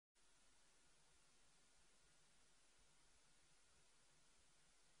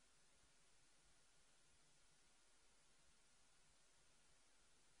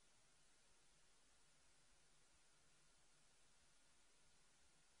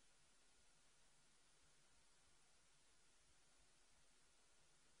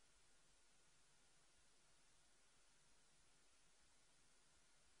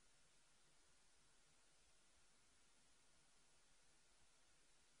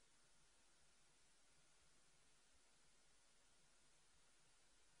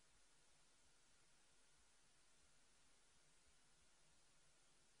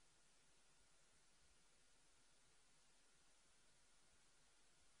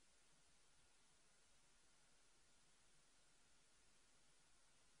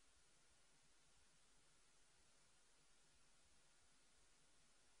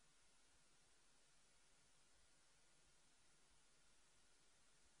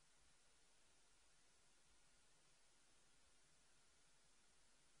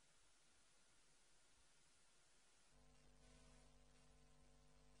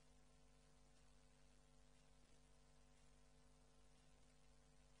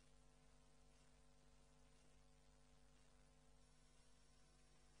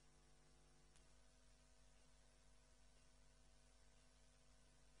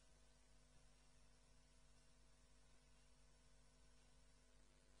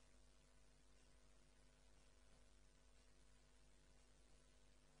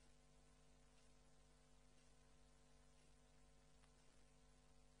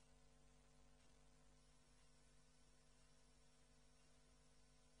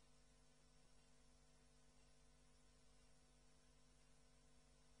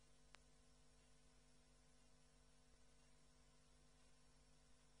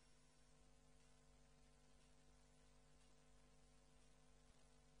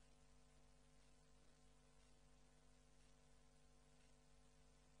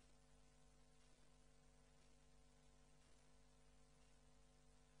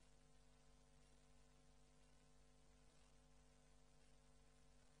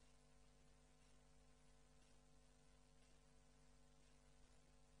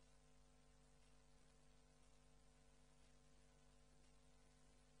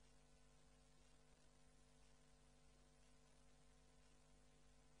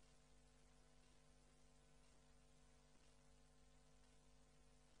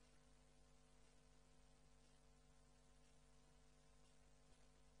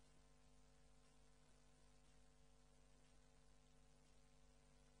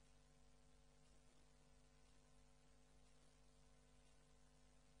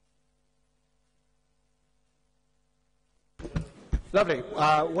Lovely.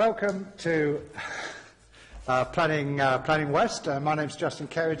 Welcome to Planning West. My name is Justin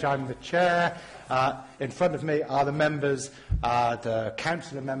Kerridge. I'm the chair. In front of me are the members, the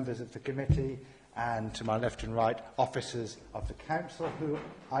councillor members of the committee, and to my left and right, officers of the council, who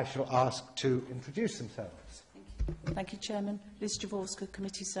I shall ask to introduce themselves. Thank you, Chairman. Liz Jaworska,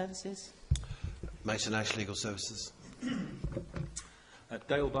 Committee Services. Mason Ash, Legal Services.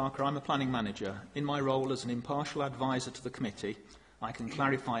 Dale Barker, I'm a planning manager. In my role as an impartial advisor to the committee, I can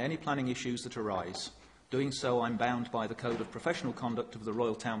clarify any planning issues that arise. Doing so, I'm bound by the Code of Professional Conduct of the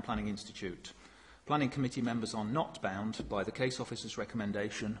Royal Town Planning Institute. Planning committee members are not bound by the case officer's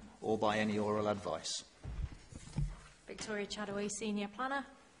recommendation or by any oral advice. Victoria Chadaway, Senior Planner.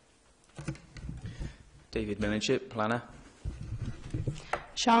 David Millenship, Planner.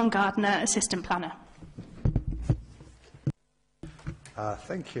 Sian Gardner, Assistant Planner.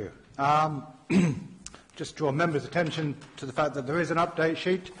 Thank you. Just draw members' attention to the fact that there is an update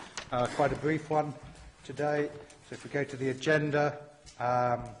sheet, quite a brief one today. So if we go to the agenda,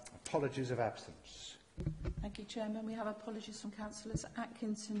 apologies of absence. Thank you, Chairman. We have apologies from Councillors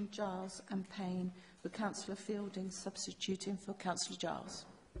Atkinson, Giles and Payne, with Councillor Fielding substituting for Councillor Giles.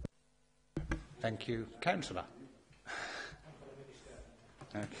 Thank you. Councillor.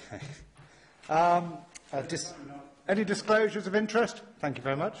 Okay. Any disclosures of interest? Thank you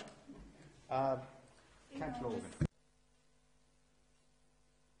very much. Councillor Organ.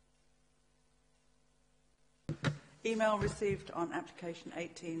 Email received on application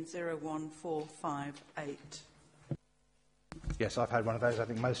 1801458. Yes, I've had one of those. I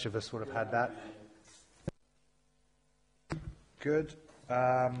think most of us would have had that. Good.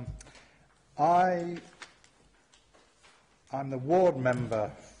 I'm the ward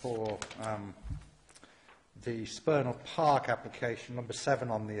member for the Spurnell Park application, number 7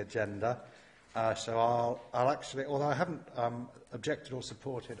 on the agenda. So I'll actually, although I haven't objected or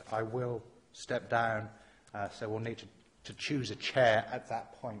supported, I will step down. So we'll need to choose a chair at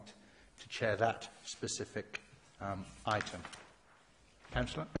that point to chair that specific item.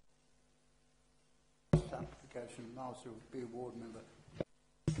 Councillor? Application, also be a ward member.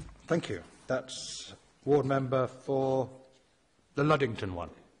 Thank you. That's ward member for the Luddington one.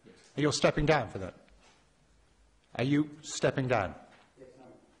 Yes. You're stepping down for that? Are you stepping down? Yes, no.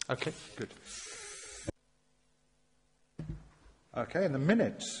 Okay, good. Okay, and the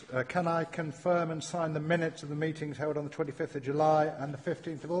minutes. Can I confirm and sign the minutes of the meetings held on the 25th of July and the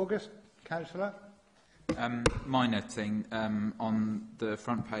 15th of August? Councillor? Minor thing. On the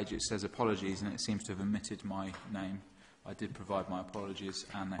front page it says apologies and it seems to have omitted my name. I did provide my apologies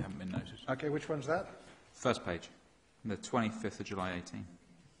and they haven't been noted. Okay, which one's that? First page. The 25th of July 18.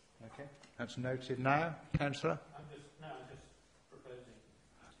 Okay, that's noted now. Councillor? I'm just proposing.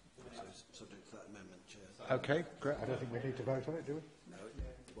 Subject to that amendment, Chair. Okay, great. I don't think we need to vote on it, do we? No,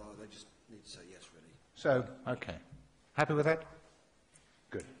 well, they just need to say yes, really. So, okay. Happy with that?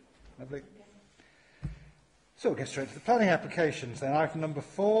 Good. Lovely. So we'll get straight to the planning applications then. Item number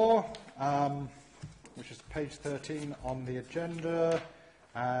 4, which is page 13 on the agenda,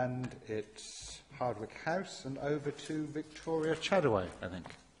 and it's Hardwick House, and over to Victoria Chadaway, I think.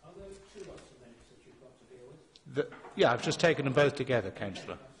 Are there 2 lots of minutes that you've got to deal with? Yeah, I've just taken them both together,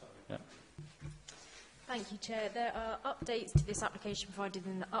 Councillor. Yeah. Thank you, Chair. There are updates to this application provided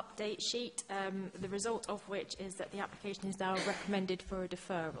in the update sheet, the result of which is that the application is now recommended for a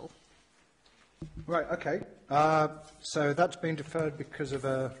deferral. Right, okay. So that's been deferred because of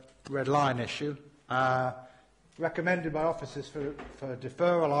a red line issue. Recommended by officers for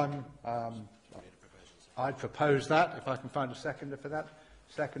deferral. I'd propose that, if I can find a seconder for that.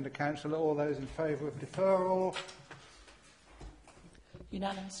 Seconder, Councillor. All those in favour of deferral?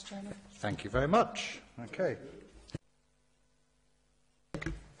 Unanimous, Chairman. Thank you very much. Okay.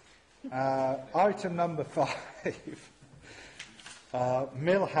 Item number 5.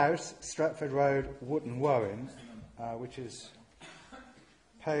 Mill House, Stratford Road, Wootton Warren, which is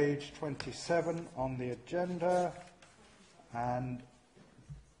page 27 on the agenda. And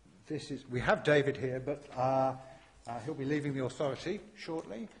this is, we have David here, but he'll be leaving the authority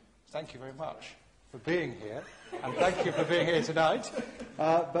shortly. Thank you very much for being here, and thank you for being here tonight.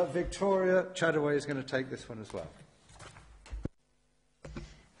 But Victoria Chadaway is going to take this one as well.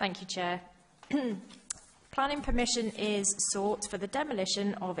 Thank you, Chair. Planning permission is sought for the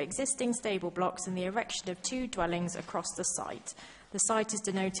demolition of existing stable blocks and the erection of 2 dwellings across the site. The site is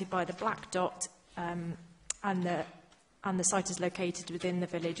denoted by the black dot, and the site is located within the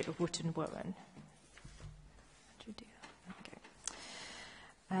village of Wootton Warren.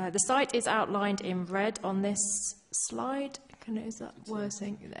 The site is outlined in red on this slide. Is that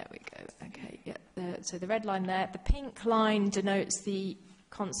working? There we go. Okay, yeah. the red line there. The pink line denotes the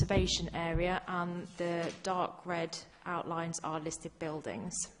conservation area, and the dark red outlines our listed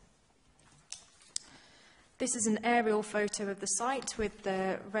buildings. This is an aerial photo of the site with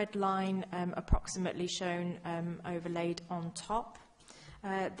the red line approximately shown overlaid on top.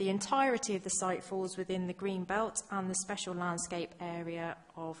 The entirety of the site falls within the green belt and the special landscape area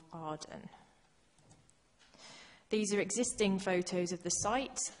of Arden. These are existing photos of the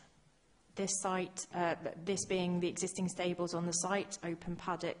site. This being the existing stables on the site, open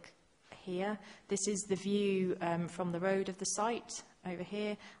paddock here. This is the view from the road of the site over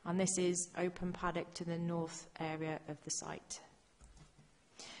here, and this is open paddock to the north area of the site.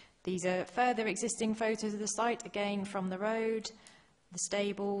 These are further existing photos of the site, again from the road, the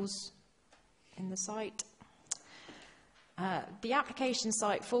stables in the site. The application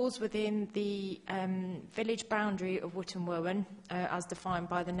site falls within the village boundary of Wootton Werwen, as defined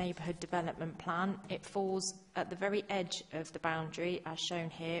by the Neighbourhood Development Plan. It falls at the very edge of the boundary, as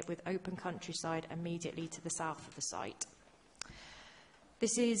shown here, with open countryside immediately to the south of the site.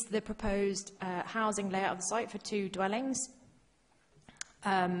 This is the proposed housing layout of the site for 2 dwellings.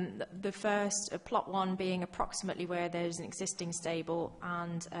 The first, plot 1, being approximately where there's an existing stable,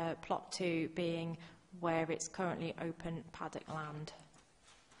 and plot 2 being where it's currently open paddock land.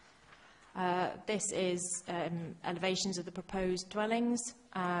 This is elevations of the proposed dwellings.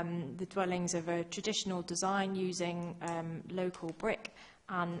 The dwellings are of a traditional design using local brick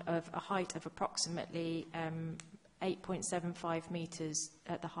and of a height of approximately 8.75 metres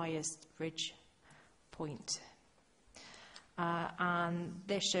at the highest ridge point. And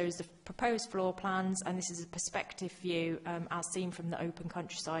this shows the proposed floor plans, and this is a perspective view as seen from the open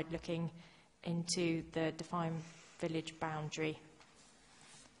countryside looking into the defined village boundary.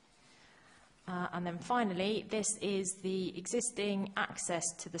 And then finally, this is the existing access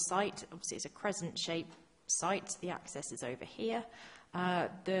to the site. Obviously, it's a crescent-shaped site. The access is over here.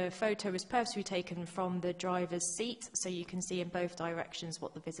 The photo is purposely taken from the driver's seat, so you can see in both directions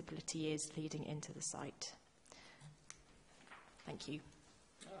what the visibility is leading into the site. Thank you.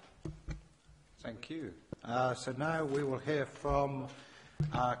 Thank you. So now we will hear from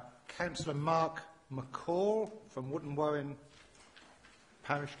Councillor Mark McCall from Wootton Werwen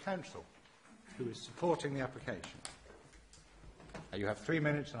Parish Council, who is supporting the application. You have 3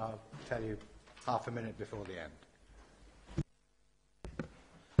 minutes, and I'll tell you half a minute before the end.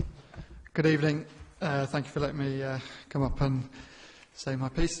 Good evening. Thank you for letting me come up and say my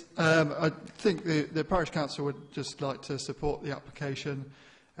piece. I think the Parish Council would just like to support the application.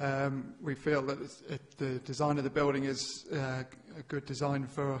 We feel that the design of the building is a good design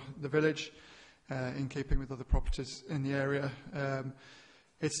for the village, in keeping with other properties in the area.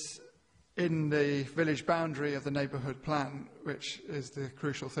 It's in the village boundary of the neighbourhood plan, which is the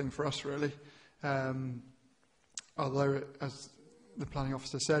crucial thing for us, really. Although, as the planning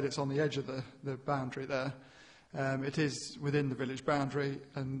officer said, it's on the edge of the boundary there. It is within the village boundary,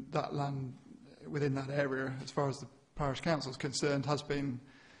 and that land within that area, as far as the Parish Council is concerned, has been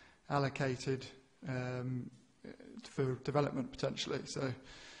allocated for development potentially. So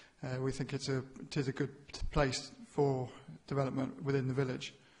we think it is a good place for development within the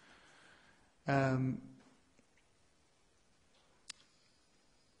village. And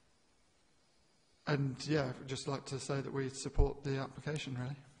yeah, I'd just like to say that we support the application,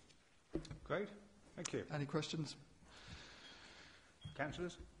 really. Great, thank you. Any questions?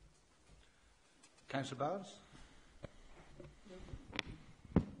 Councillors? Councillor Bowers?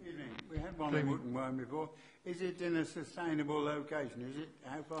 Evening. We had one in Wootton Werwen before. Is it in a sustainable location? Is it?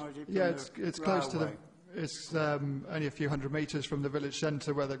 How far is it from it's close to the. It's only a few hundred metres from the village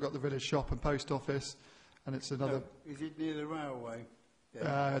centre, where they've got the village shop and post office, and it's another. No, is it near the railway?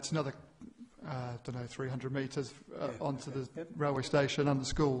 It's another, I don't know, 300 metres onto the railway station and the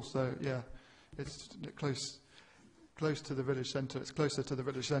school. So yeah, it's close to the village centre. It's closer to the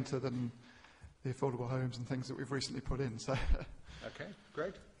village centre than the affordable homes and things that we've recently put in. So. Okay,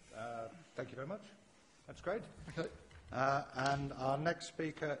 great. Thank you very much. That's great. Okay. And our next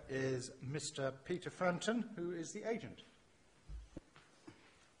speaker is Mr. Peter Frampton, who is the agent.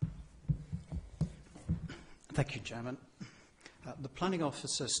 Thank you, Chairman. The Planning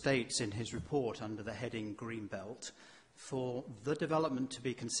Officer states in his report under the heading Greenbelt, for the development to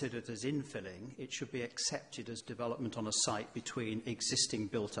be considered as infilling, it should be accepted as development on a site between existing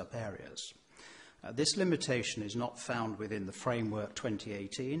built-up areas. This limitation is not found within the Framework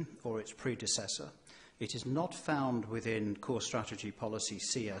 2018 or its predecessor. It is not found within Core Strategy Policy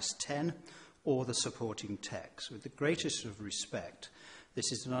CS10 or the supporting text. With the greatest of respect,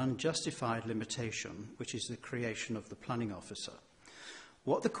 this is an unjustified limitation, which is the creation of the planning officer.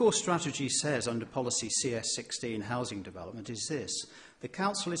 What the core strategy says under policy CS16 housing development is this. The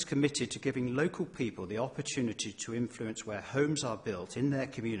Council is committed to giving local people the opportunity to influence where homes are built in their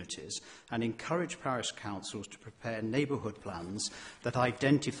communities and encourage parish councils to prepare neighbourhood plans that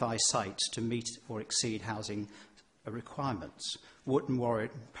identify sites to meet or exceed housing requirements. Wootton Warren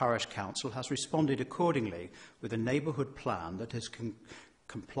Parish Council has responded accordingly with a neighbourhood plan that has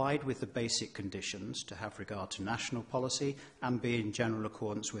complied with the basic conditions to have regard to national policy and be in general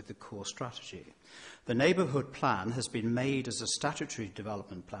accordance with the core strategy. The neighbourhood plan has been made as a statutory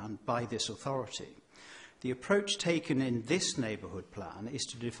development plan by this authority. The approach taken in this neighbourhood plan is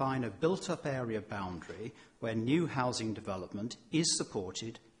to define a built-up area boundary where new housing development is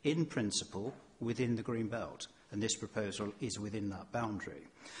supported, in principle, within the Green Belt, and this proposal is within that boundary.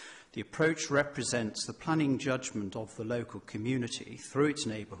 The approach represents the planning judgment of the local community through its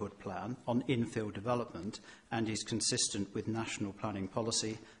neighbourhood plan on infill development and is consistent with national planning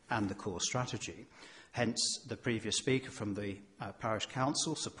policy and the core strategy. Hence, the previous speaker from the Parish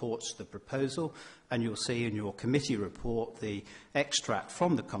Council supports the proposal, and you'll see in your committee report the extract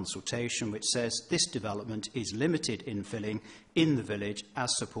from the consultation which says this development is limited infilling in the village as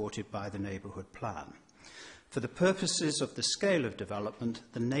supported by the neighbourhood plan. For the purposes of the scale of development,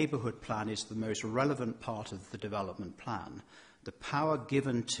 the neighbourhood plan is the most relevant part of the development plan. The power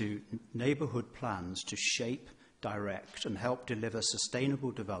given to neighbourhood plans to shape, direct and help deliver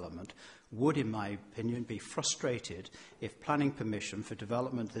sustainable development would, in my opinion, be frustrated if planning permission for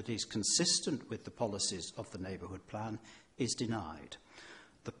development that is consistent with the policies of the neighbourhood plan is denied.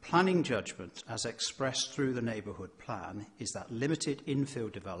 The planning judgment, as expressed through the neighbourhood plan, is that limited infill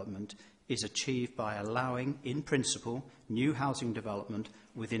development is achieved by allowing, in principle, new housing development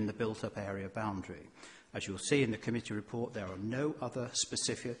within the built-up area boundary. As you'll see in the committee report, there are no other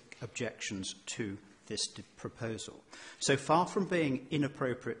specific objections to this proposal. So far from being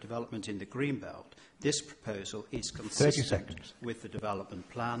inappropriate development in the Greenbelt, this proposal is consistent with the development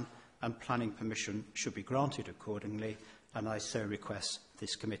plan, and planning permission should be granted accordingly, and I so request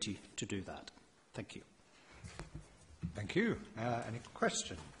this committee to do that. Thank you. Thank you. Any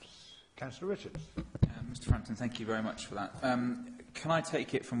questions? Councillor Richards. Mr Frampton, thank you very much for that. Can I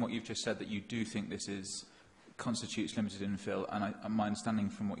take it from what you've just said that you do think this constitutes limited infill? And my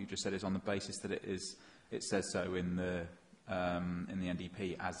understanding from what you've just said is on the basis that it says so in the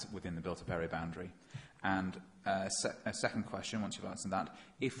NDP as within the built-up area boundary. And a second question, once you've answered that,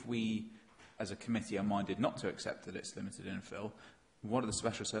 if we, as a committee, are minded not to accept that it's limited infill, what are the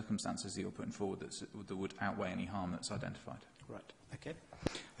special circumstances that you're putting forward that would outweigh any harm that's identified? Right. Okay.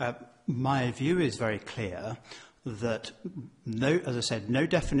 My view is very clear that, as I said, no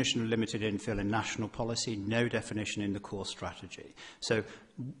definition of limited infill in national policy, no definition in the core strategy. So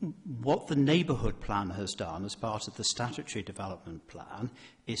what the neighbourhood plan has done as part of the statutory development plan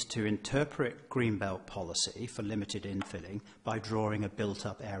is to interpret Greenbelt policy for limited infilling by drawing a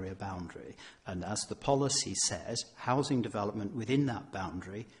built-up area boundary. And as the policy says, housing development within that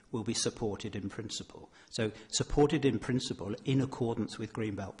boundary will be supported in principle. So supported in principle in accordance with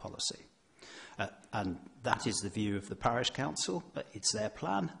Greenbelt policy. And that is the view of the Parish Council. It's their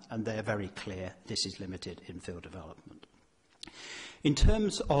plan, and they're very clear this is limited infill development. In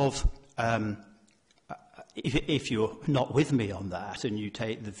terms of, if you're not with me on that and you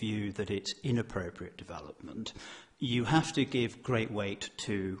take the view that it's inappropriate development, you have to give great weight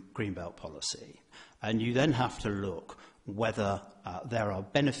to Greenbelt policy. And you then have to look whether there are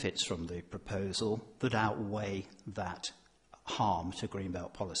benefits from the proposal that outweigh that harm to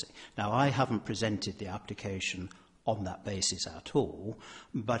Greenbelt policy. Now, I haven't presented the application on that basis at all,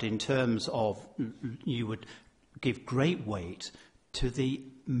 but in terms of you would give great weight to the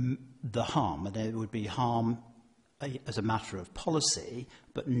harm, and there would be harm as a matter of policy,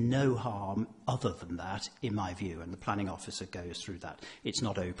 but no harm other than that, in my view, and the planning officer goes through that. It's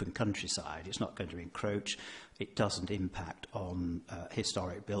not open countryside, it's not going to encroach, it doesn't impact on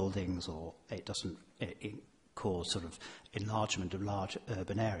historic buildings, or it doesn't cause sort of enlargement of large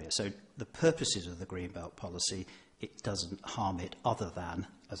urban areas. So the purposes of the Greenbelt policy, it doesn't harm it other than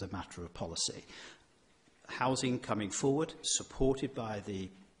as a matter of policy. Housing coming forward, supported by the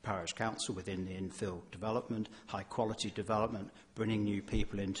Parish Council within the infill development, high quality development, bringing new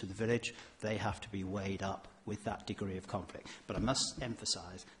people into the village, they have to be weighed up with that degree of conflict. But I must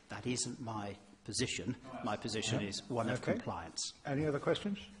emphasise that isn't my position. My position is one of compliance. Any other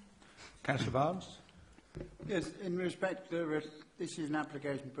questions? Councillor Barnes. Yes, in respect to this is an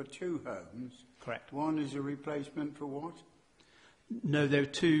application for 2 homes. Correct. One is a replacement for what? No, there are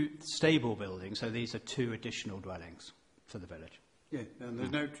 2 stable buildings, so these are 2 additional dwellings for the village. Yeah, and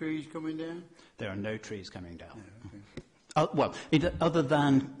there's no trees coming down? There are no trees coming down. Yeah, okay. Other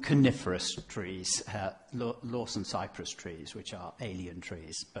than coniferous trees, Lawson cypress trees, which are alien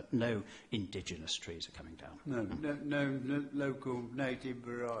trees, but no indigenous trees are coming down. No local native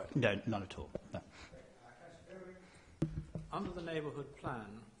variety? No, none at all. No. Under the neighbourhood plan,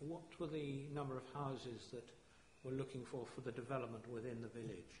 what were the number of houses that we're looking for the development within the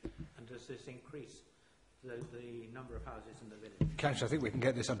village? And does this increase the number of houses in the village? Councillor, I think we can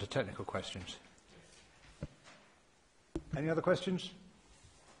get this onto technical questions. Any other questions?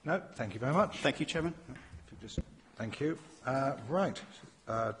 No? Thank you very much. Thank you, Chairman. Thank you. Right.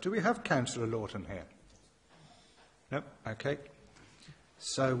 Do we have Councillor Lawton here? No? Okay.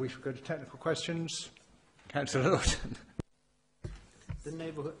 So we should go to technical questions. Councillor Lawton. The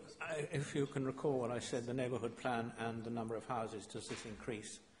neighbourhood, if you can recall what I said, the neighbourhood plan and the number of houses, does this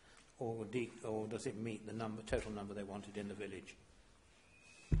increase or does it meet the total number they wanted in the village?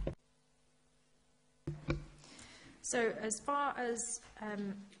 So as far as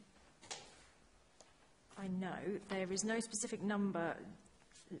I know, there is no specific number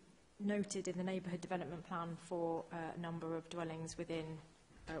noted in the neighbourhood development plan for a number of dwellings within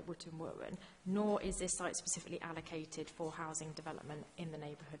Wootton Werwen, nor is this site specifically allocated for housing development in the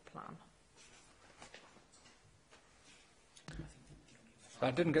neighbourhood plan.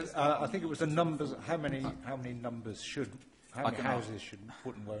 I didn't get. I think it was the numbers. How many houses should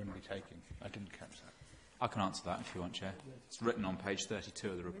Wootton Werwen be taking? I didn't catch that. I can answer that if you want, Chair. It's written on page 32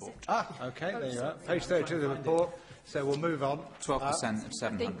 of the report. Okay, there you are. Page 32 of the report. So we'll move on. 12% of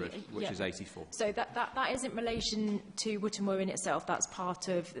 700, which is 84. So that is in relation to Wootton Werwen itself. That's part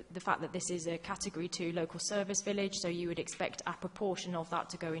of the fact that this is a Category 2 local service village, so you would expect a proportion of that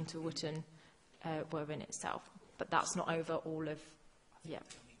to go into Wootton Werwen itself. But that's not over all of... Yeah.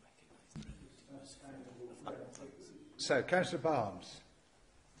 So, Councillor Barnes.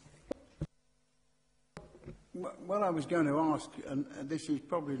 Well, I was going to ask, and this is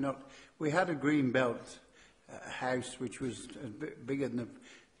probably not... We had a Greenbelt house which was a bit bigger than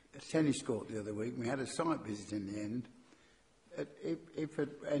a tennis court the other week. We had a site visit in the end. If at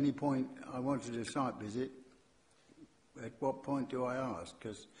any point I wanted a site visit, at what point do I ask?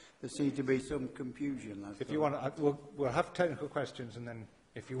 Because there seems to be some confusion. If you want, we'll have technical questions, and then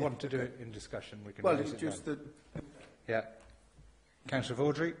if you want to do it in discussion, we can. Well, raise it's it just then. that. Yeah, Councillor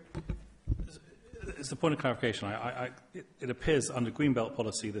Vaudry. It's a point of clarification. It appears under Greenbelt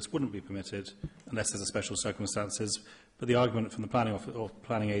policy this wouldn't be permitted unless there's a special circumstances. But the argument from the planning office or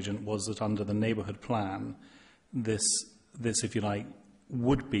planning agent was that under the neighbourhood plan, this, if you like,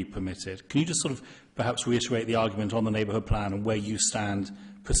 would be permitted. Can you just sort of perhaps reiterate the argument on the neighbourhood plan and where you stand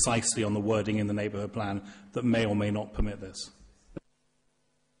precisely on the wording in the neighbourhood plan that may or may not permit this?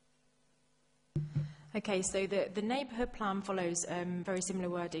 Okay, so the neighbourhood plan follows very similar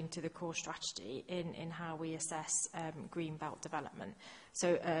wording to the core strategy in how we assess greenbelt development.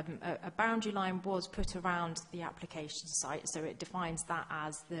 So a boundary line was put around the application site, so it defines that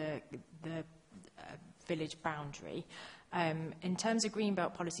as the village boundary. In terms of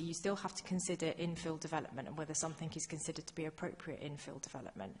greenbelt policy, you still have to consider infill development and whether something is considered to be appropriate infill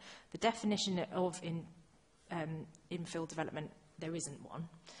development. The definition of infill development, there isn't one.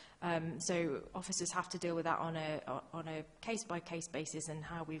 So officers have to deal with that on a case-by-case basis and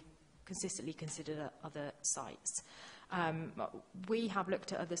how we've consistently considered other sites. We have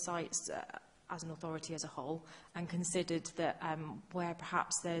looked at other sites as an authority as a whole and considered that where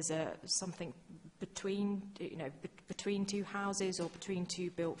perhaps there's something between two houses or between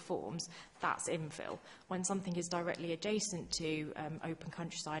two built forms, that's infill. When something is directly adjacent to open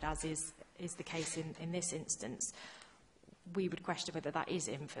countryside, as is the case in this instance, we would question whether that is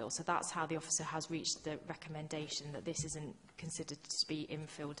infill. So that's how the officer has reached the recommendation that this isn't considered to be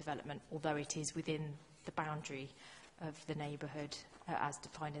infill development, although it is within the boundary of the neighbourhood as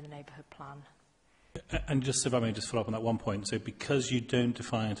defined in the neighbourhood plan. And just if I may just follow up on that one point, so because you don't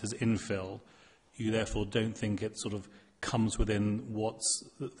define it as infill, you therefore don't think it sort of comes within what's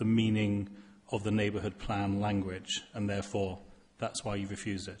the meaning of the neighbourhood plan language, and therefore that's why you've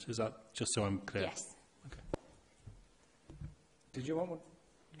refused it. Is that just so I'm clear? Yes. Did you want one,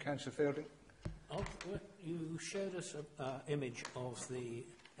 Councillor Fielding? You showed us an image of the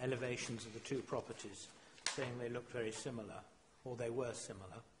elevations of the two properties, saying they looked very similar, or they were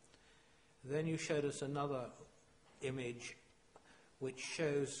similar. Then you showed us another image which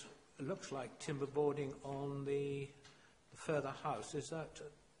shows, it looks like timber boarding on the further house. Is that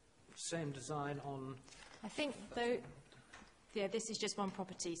same design on... I think, though, yeah, this is just one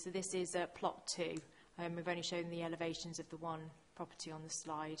property, so this is plot 2. We've only shown the elevations of the one property on the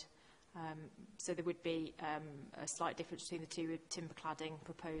slide. So there would be a slight difference between the two, with timber cladding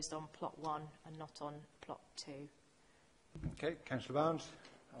proposed on plot 1 and not on plot 2. Okay, Councillor Barnes.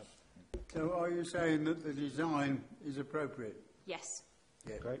 So are you saying that the design is appropriate? Yes.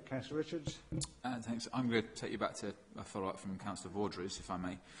 Yeah. Great. Councillor Richards. Thanks. I'm going to take you back to a follow-up from Councillor Vaudrous, if I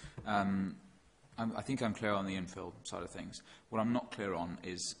may. I think I'm clear on the infill side of things. What I'm not clear on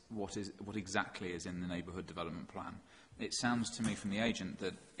is what exactly is in the neighbourhood development plan. It sounds to me from the agent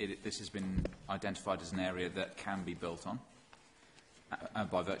that this has been identified as an area that can be built on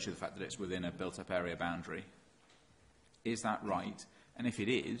by virtue of the fact that it's within a built-up area boundary. Is that right? And if it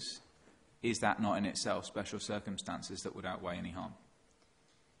is that not in itself special circumstances that would outweigh any harm?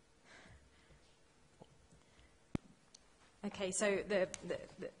 Okay, so the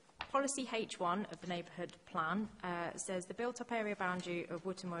policy H1 of the neighbourhood plan says the built-up area boundary of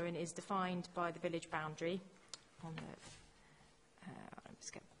Wootton Warin is defined by the village boundary. Let's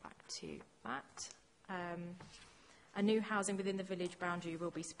get back to that. A new housing within the village boundary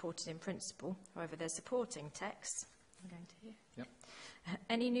will be supported in principle. However, there's supporting text. I'm going to here. Yep.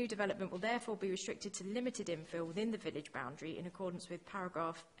 Any new development will therefore be restricted to limited infill within the village boundary in accordance with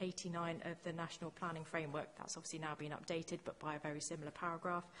paragraph 89 of the National Planning Framework. That's obviously now been updated, but by a very similar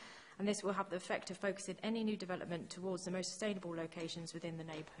paragraph. And this will have the effect of focusing any new development towards the most sustainable locations within the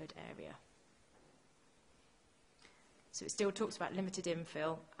neighbourhood area. So it still talks about limited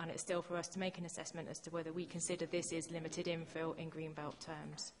infill, and it's still for us to make an assessment as to whether we consider this is limited infill in Greenbelt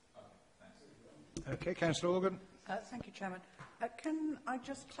terms. Okay, Councillor Organ. Thank you, Chairman. Can I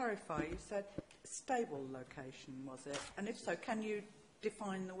just clarify? You said stable location, was it? And if so, can you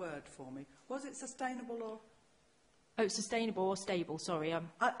define the word for me? Was it sustainable or... Oh, sustainable or stable, sorry.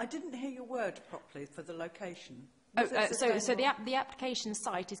 I didn't hear your word properly for the location. So the application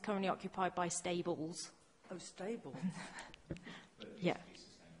site is currently occupied by stables. Oh, stable. Yeah.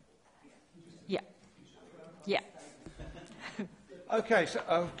 Yeah. Yeah. Okay,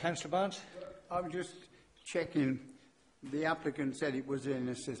 so Councillor Barnes. I'm just checking. The applicant said it was in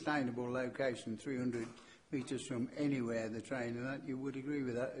a sustainable location, 300 metres from anywhere, the train, and that you would agree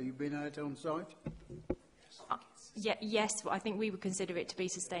with that. Have you been out on site? Yes, I think we would consider it to be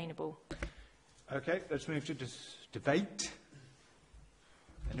sustainable. Okay, let's move to debate.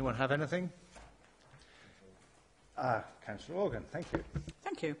 Anyone have anything? Councillor Organ, thank you.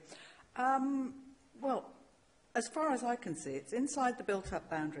 Thank you. Well, as far as I can see, it's inside the built-up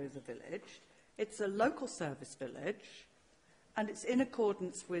boundary of the village. It's a local service village, and it's in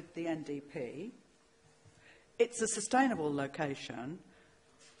accordance with the NDP. It's a sustainable location,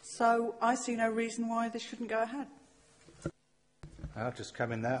 so I see no reason why this shouldn't go ahead. I'll just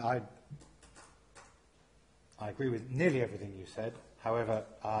come in there. I agree with nearly everything you said. However,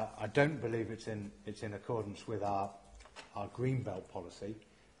 I don't believe it's in accordance with our Greenbelt policy,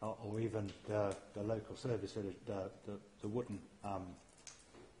 or even the local service village, the Wootton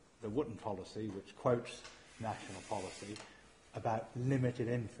policy, which quotes national policy about limited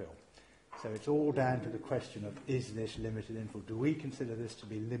infill. So it's all down to the question of, is this limited infill? Do we consider this to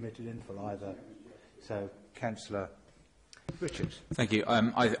be limited infill either? So, Councillor Richards. Thank you.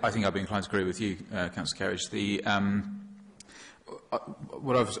 I think I'd be inclined to agree with you, Councillor Kerridge.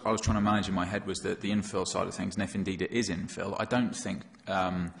 What I was trying to manage in my head was the infill side of things, and if indeed it is infill, I don't think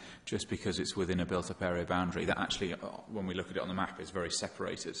just because it's within a built-up area boundary that actually, when we look at it on the map, is very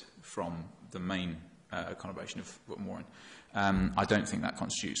separated from the main conurbation of Wootton Warin. I don't think that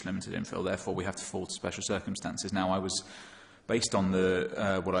constitutes limited infill. Therefore, we have to fall to special circumstances. Now, I was, based on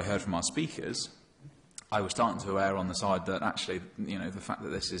what I heard from our speakers, I was starting to err on the side that actually, the fact that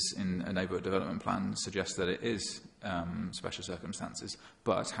this is in a neighbourhood development plan suggests that it is special circumstances.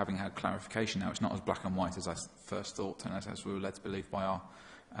 But having had clarification now, it's not as black and white as I first thought, and as we were led to believe by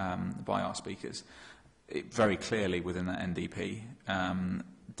our speakers. It very clearly within that NDP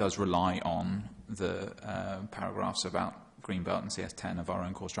does rely on the paragraphs about Greenbelt and CS10 of our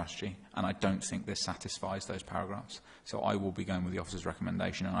own core strategy, and I don't think this satisfies those paragraphs. So I will be going with the officer's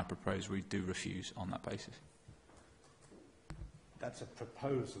recommendation, and I propose we do refuse on that basis. That's a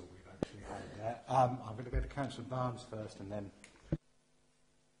proposal we've actually had there. I'm going to go to Councillor Barnes first, and then...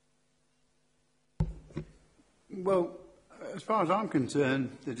 Well, as far as I'm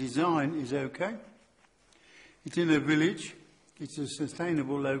concerned, the design is okay. It's in a village. It's a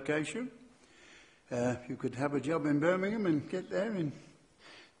sustainable location. You could have a job in Birmingham and get there in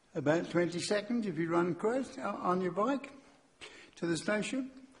about 20 seconds if you run quest on your bike to the station.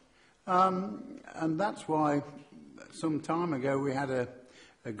 And that's why some time ago we had a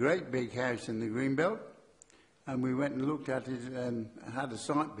great big house in the Greenbelt, and we went and looked at it and had a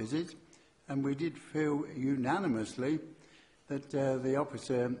site visit, and we did feel unanimously that the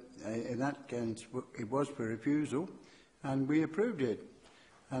officer in that case, it was for refusal, and we approved it.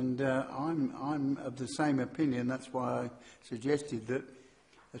 And I'm of the same opinion. That's why I suggested that,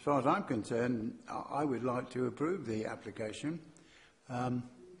 as far as I'm concerned, I would like to approve the application,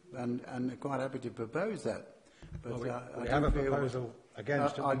 and quite happy to propose that. But well, we have a proposal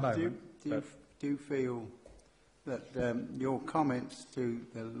against at the moment. Do feel that your comments to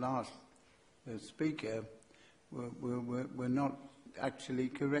the last speaker were not actually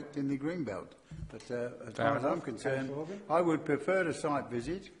correct in the Greenbelt. But as far as I'm concerned, I would prefer a site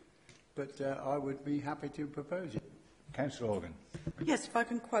visit, but I would be happy to propose it. Councillor Organ. Yes, if I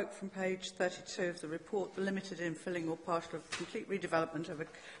can quote from page 32 of the report, the limited infilling or partial or complete redevelopment of a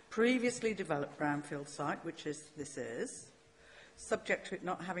previously developed brownfield site, which this is, subject to it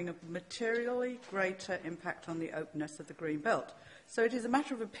not having a materially greater impact on the openness of the green belt. So it is a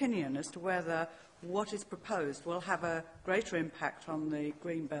matter of opinion as to whether what is proposed will have a greater impact on the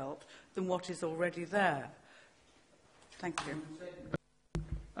green belt than what is already there. Thank you.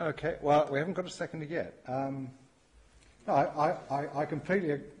 Okay, well, we haven't got a second yet. No, I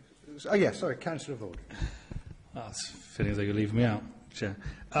completely... Oh, yes, sorry, Councillor Vaughan. It's feeling as though you're leaving me out, Chair.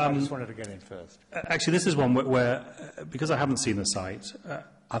 I just wanted to get in first. Actually, this is one where because I haven't seen the site,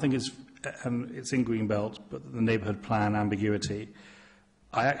 I think it's in Greenbelt, but the neighbourhood plan ambiguity,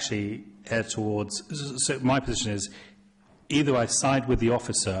 I actually err towards... So my position is either I side with the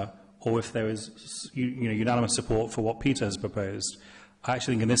officer, or if there is unanimous support for what Peter has proposed, I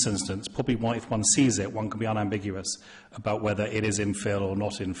actually think in this instance, probably if one sees it, one can be unambiguous about whether it is infill or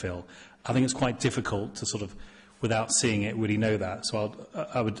not infill. I think it's quite difficult to sort of, without seeing it, really know that. So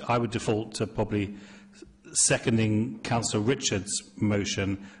I would default to probably seconding Councillor Richards'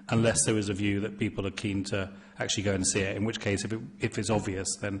 motion, unless there is a view that people are keen to actually go and see it, in which case, if it's obvious,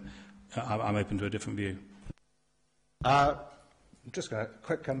 then I'm open to a different view. I'm just going to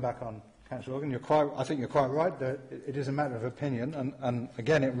quick come back on Councillor Organ. I think you're quite right that it is a matter of opinion, and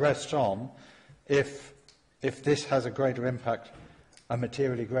again, it rests on if this has a greater impact, a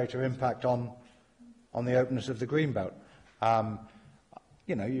materially greater impact on the openness of the greenbelt.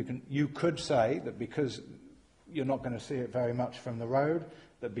 You could say that because you're not going to see it very much from the road,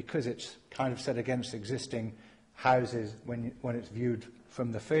 that because it's kind of set against existing houses when it's viewed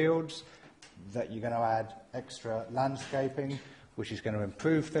from the fields, that you're going to add extra landscaping, which is going to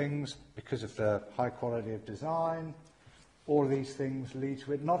improve things because of the high quality of design. All of these things lead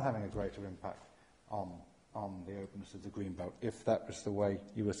to it not having a greater impact on the openness of the greenbelt, if that was the way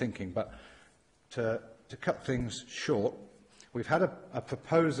you were thinking. But to cut things short, we've had a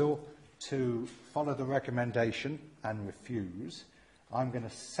proposal to follow the recommendation and refuse. I'm going to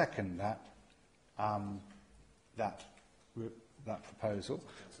second that proposal.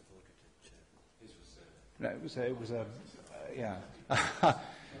 No, it was a yeah. But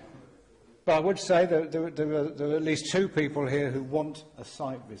I would say that there are at least two people here who want a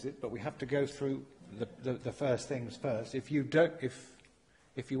site visit, but we have to go through the first things first. If you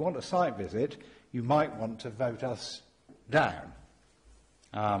want a site visit, you might want to vote us down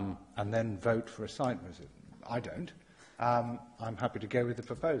and then vote for a site visit. I don't. I'm happy to go with the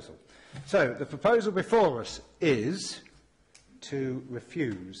proposal. So the proposal before us is to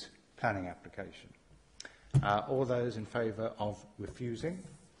refuse planning application. All those in favour of refusing?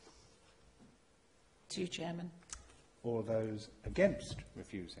 To you, Chairman. All those against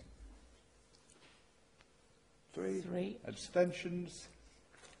refusing? 3. Abstentions?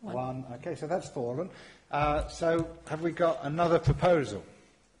 1. Okay, so that's fallen. So have we got another proposal?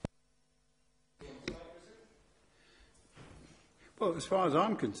 Well, as far as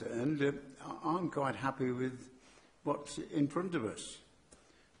I'm concerned, I'm quite happy with what's in front of us.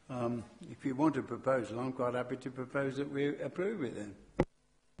 If you want a proposal, I'm quite happy to propose that we approve it then.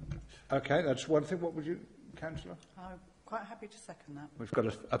 Okay, that's one thing. What would you, Councillor? I'm quite happy to second that. We've got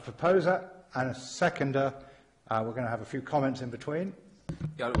a proposer and a seconder. We're going to have a few comments in between.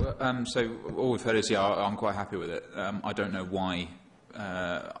 Yeah, so all we've heard is, I'm quite happy with it. I don't know why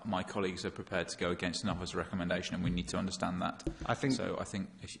my colleagues are prepared to go against an officer's recommendation, and we need to understand that. I think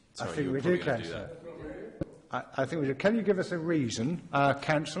we do, Councillor. I think we do. Can you give us a reason,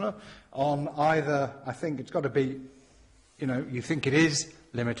 Councillor, on either? I think it's got to be, you think it is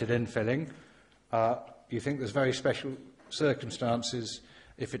limited infilling. You think there's very special circumstances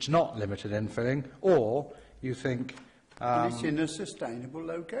if it's not limited infilling, or you think it's in a sustainable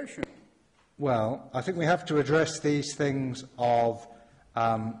location. Well, I think we have to address these things of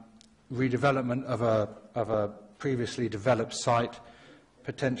redevelopment of a previously developed site,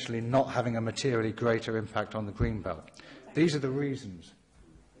 potentially not having a materially greater impact on the greenbelt. These are the reasons,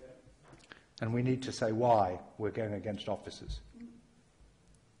 and we need to say why we're going against officers.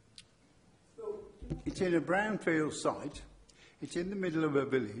 It's in a brownfield site. It's in the middle of a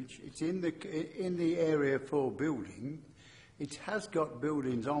village. It's in the area for building. It has got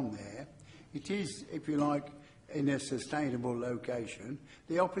buildings on there. It is, if you like, in a sustainable location.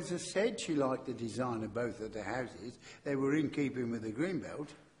 The officer said she liked the design of both of the houses. They were in keeping with the Greenbelt.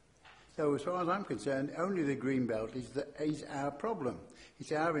 So as far as I'm concerned, only the Greenbelt is our problem.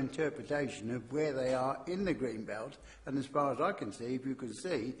 It's our interpretation of where they are in the Greenbelt, and as far as I can see, if you can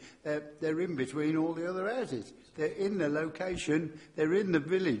see, they're in between all the other houses. They're in the location, they're in the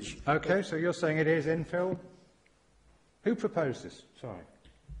village. Okay, so you're saying it is infill? Who proposed this? Sorry.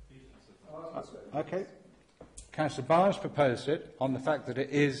 Okay. Councillor Barnes proposed it on the fact that it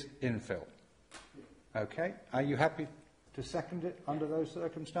is infill. Okay. Are you happy to second it under those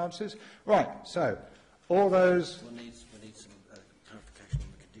circumstances? Right, so all those... We need some clarification on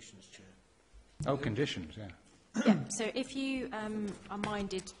the conditions, Chair. Oh, conditions, yeah. Yeah, so if you are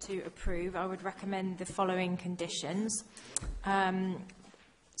minded to approve, I would recommend the following conditions.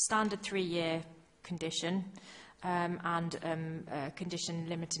 Standard 3-year condition and a condition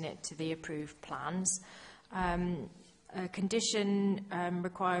limiting it to the approved plans. A condition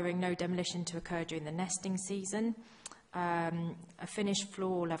requiring no demolition to occur during the nesting season. A finished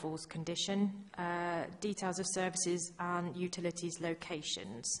floor levels condition. Details of services and utilities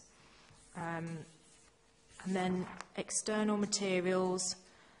locations. And then external materials,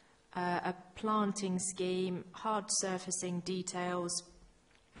 a planting scheme, hard surfacing details,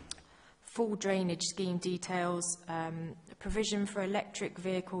 full drainage scheme details, a provision for electric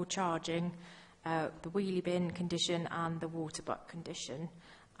vehicle charging, the wheelie bin condition and the water butt condition,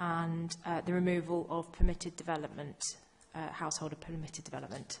 and the removal of permitted development, household permitted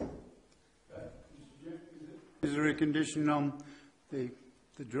development. Is there a condition on the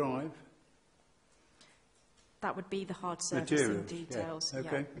drive? That would be the hard surfacing details. Yeah.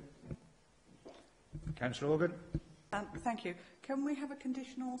 Okay. Yeah. Councillor Organ? Thank you. Can we have a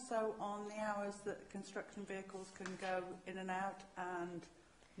condition also on the hours that construction vehicles can go in and out and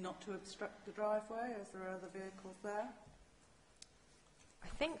not to obstruct the driveway as there are other vehicles there? I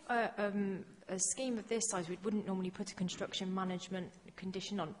think a scheme of this size, we wouldn't normally put a construction management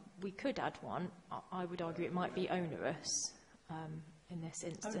condition on. We could add one. I would argue it might be onerous in this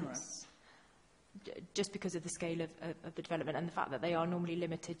instance. Onerous. Just because of the scale of the development and the fact that they are normally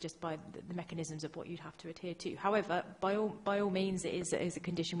limited just by the mechanisms of what you'd have to adhere to. However, by all means, it is a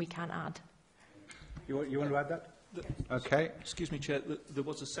condition we can add. You want to add that? Okay. Excuse me, Chair. There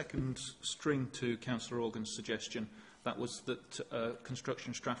was a second string to Councillor Organ's suggestion. That was that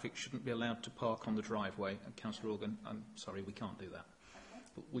construction traffic shouldn't be allowed to park on the driveway. And Councillor Organ, I'm sorry, we can't do that.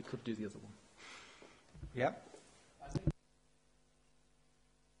 But we could do the other one. Yeah.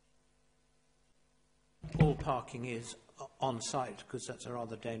 All parking is on site because that's a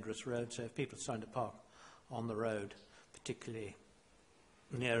rather dangerous road. So if people are trying to park on the road, particularly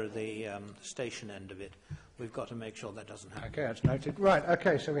near the station end of it, we've got to make sure that doesn't happen. Okay, that's noted. Right,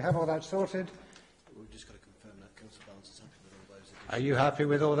 okay, so we have all that sorted. We've just got to confirm that Councillor Barnes is happy with all those. Are you happy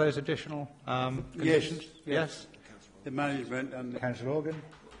with all those additional conditions? Yes. The management and... Councillor Organ?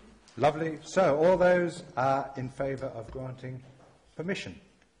 Lovely. So, all those are in favour of granting permission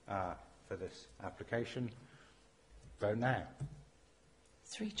for this application. Vote now.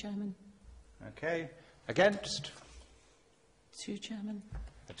 3, Chairman. Okay. Against? 2, Chairman.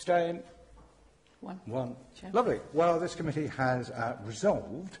 Abstain? 1. 1. Chairman. Lovely. Well, this committee has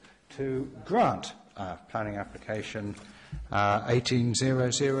resolved to grant planning application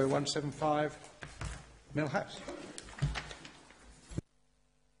 1800175 Mill House.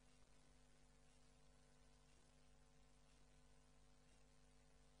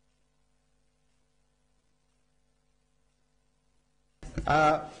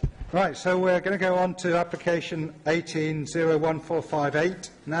 Right, so we're going to go on to application 1801458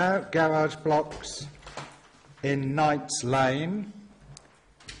 now, garage blocks in Knights Lane.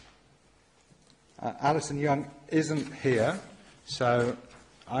 Alison Young isn't here, so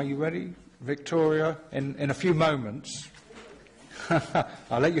are you ready, Victoria? In a few moments.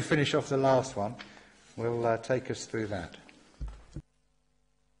 I'll let you finish off the last one. We'll take us through that.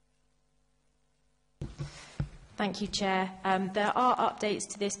 Thank you, Chair. There are updates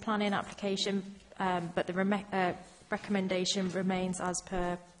to this planning application, but the recommendation remains as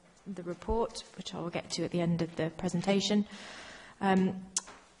per the report, which I will get to at the end of the presentation. The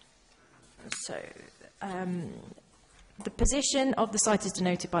position of the site is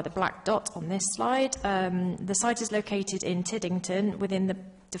denoted by the black dot on this slide. The site is located in Tiddington within the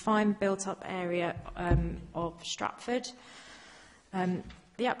defined built-up area of Stratford.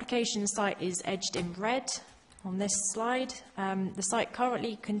 The application site is edged in red on this slide. The site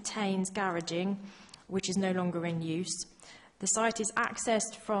currently contains garaging, which is no longer in use. The site is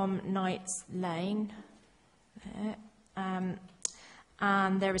accessed from Knights Lane, there,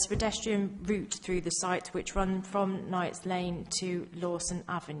 and there is a pedestrian route through the site which runs from Knights Lane to Lawson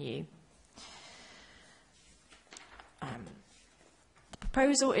Avenue. The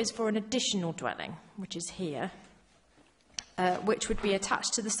proposal is for an additional dwelling, which is here, which would be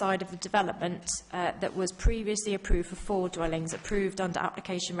attached to the side of the development that was previously approved for 4 dwellings, approved under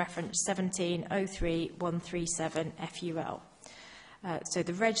application reference 1703137 FUL. So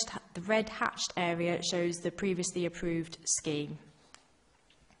the red hatched area shows the previously approved scheme.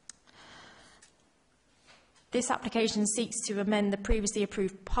 This application seeks to amend the previously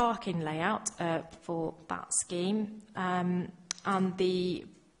approved parking layout for that scheme, and the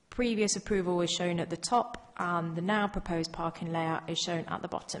previous approval is shown at the top, and the now proposed parking layout is shown at the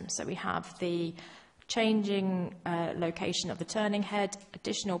bottom. So we have the changing location of the turning head,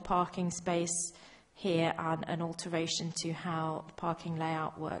 additional parking space here, and an alteration to how the parking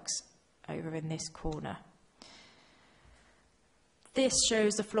layout works over in this corner. This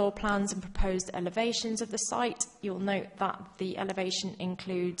shows the floor plans and proposed elevations of the site. You'll note that the elevation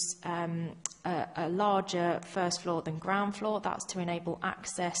includes a larger first floor than ground floor. That's to enable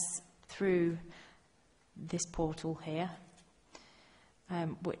access through this portal here,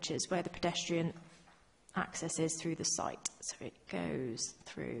 which is where the pedestrian access is through the site. So it goes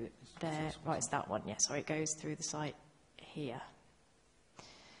through there. Right, it's that one. Yeah, sorry, it goes through the site here.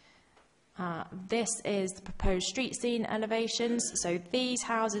 This is the proposed street scene elevations. So these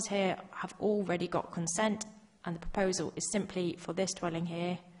houses here have already got consent, and the proposal is simply for this dwelling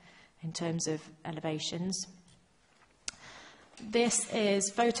here in terms of elevations. This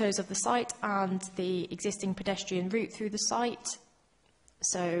is photos of the site and the existing pedestrian route through the site.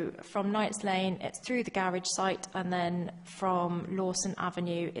 So from Knights Lane, it's through the garage site, and then from Lawson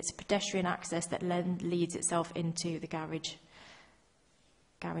Avenue, it's pedestrian access that leads itself into the garage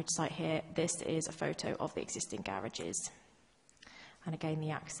site here. This is a photo of the existing garages, and again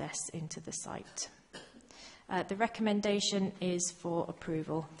the access into the site. The recommendation is for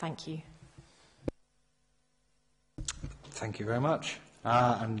approval. Thank you. Thank you very much.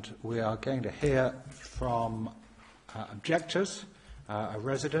 And we are going to hear from objectors. A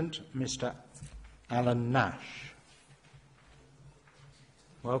resident, Mr. Alan Nash.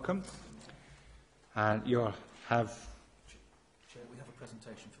 Welcome. And you'll have... Chair, we have a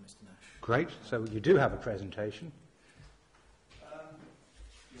presentation for Mr. Nash. Great. So you do have a presentation.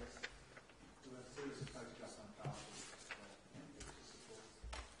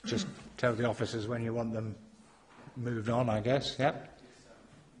 Yes. Just tell the officers when you want them moved on, I guess. Yep.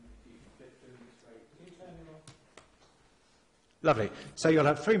 Lovely. So you'll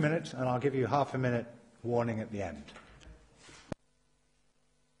have 3 minutes, and I'll give you half a minute warning at the end.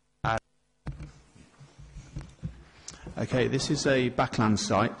 Okay, this is a backland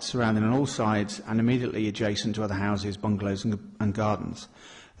site surrounding on all sides and immediately adjacent to other houses, bungalows and gardens.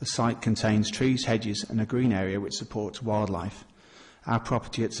 The site contains trees, hedges and a green area which supports wildlife. Our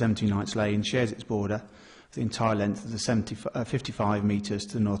property at 70 Knights Lane shares its border the entire length of the 55 metres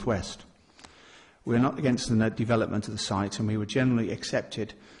to the northwest. We are not against the development of the site, and we were generally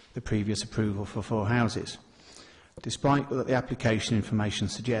accepted the previous approval for 4 houses. Despite what the application information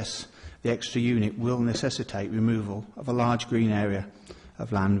suggests, the extra unit will necessitate removal of a large green area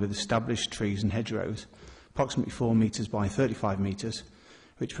of land with established trees and hedgerows, approximately 4 metres by 35 metres,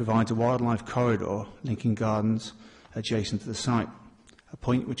 which provides a wildlife corridor linking gardens adjacent to the site, a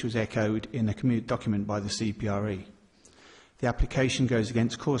point which was echoed in a document by the CPRE. The application goes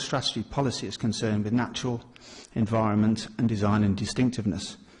against core strategy policies concerned with natural, environment and design and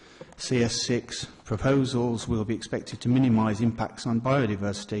distinctiveness. CS6 proposals will be expected to minimise impacts on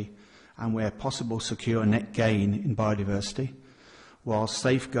biodiversity and, where possible, secure net gain in biodiversity, while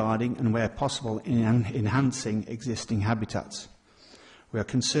safeguarding and, where possible, enhancing existing habitats. We are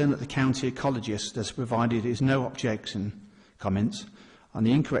concerned that the county ecologist has provided his no objection comments on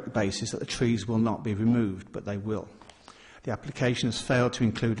the incorrect basis that the trees will not be removed, but they will. The application has failed to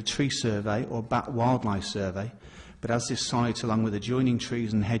include a tree survey or bat wildlife survey, but as this site, along with adjoining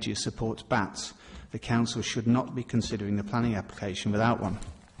trees and hedges, supports bats, the Council should not be considering the planning application without one.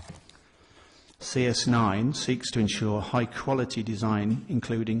 CS9 seeks to ensure high-quality design,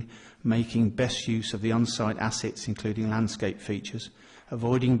 including making best use of the on-site assets, including landscape features,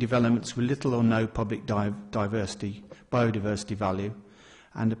 avoiding developments with little or no public biodiversity value,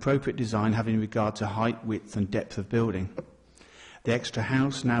 and appropriate design having regard to height, width and depth of building. The extra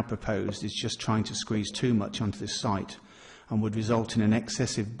house now proposed is just trying to squeeze too much onto this site and would result in an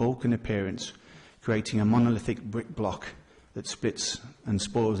excessive bulk and appearance, creating a monolithic brick block that splits and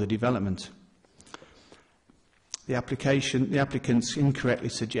spoils the development. The applicants incorrectly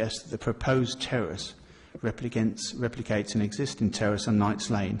suggest that the proposed terrace replicates an existing terrace on Knights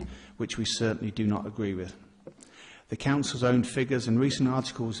Lane, which we certainly do not agree with. The Council's own figures and recent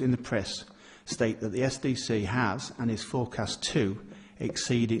articles in the press state that the SDC has and is forecast to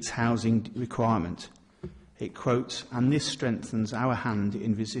exceed its housing requirement. It quotes, "and this strengthens our hand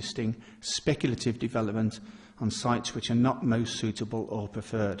in resisting speculative development on sites which are not most suitable or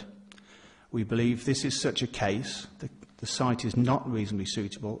preferred. We believe this is such a case. The site is not reasonably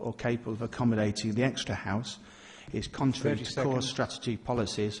suitable or capable of accommodating the extra house. It is contrary to core strategy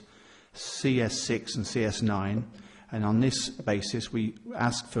policies CS6 and CS9, and on this basis we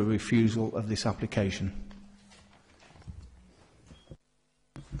ask for refusal of this application."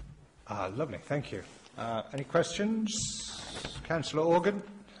 Lovely, thank you. Any questions? Councillor Organ.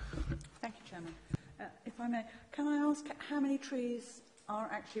 Thank you, Chairman. If I may, can I ask how many trees are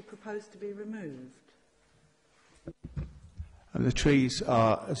actually proposed to be removed? And the trees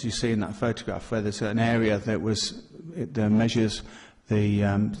are, as you see in that photograph, where there's an area that measures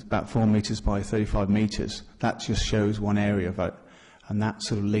about 4 metres by 35 metres. That just shows one area of it, and that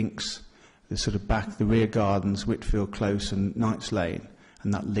sort of links the rear gardens, Whitfield Close and Knights Lane,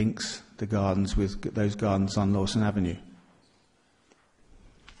 and that links the gardens with those gardens on Lawson Avenue.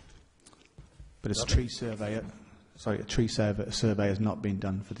 But a tree survey has not been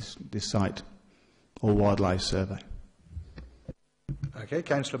done for this site, or wildlife survey. Okay,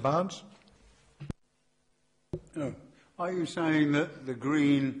 Councillor Barnes. Oh. Are you saying that the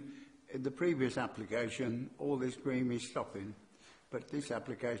green, in the previous application, all this green is stopping, but this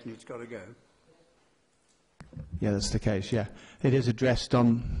application it's got to go? Yeah, that's the case, yeah. It is addressed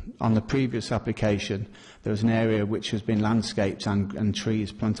on the previous application. There was an area which has been landscaped and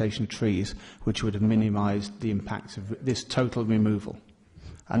trees, plantation trees, which would have minimised the impact of this total removal.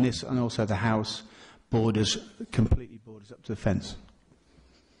 And also the house completely borders up to the fence.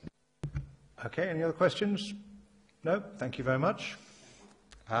 Okay, any other questions? No, thank you very much.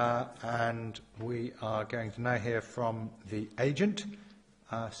 And we are going to now hear from the agent,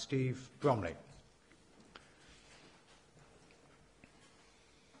 Steve Bromley.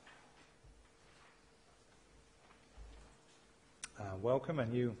 Welcome,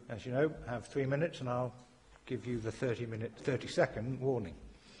 and you, as you know, have 3 minutes, and I'll give you the 30-second warning.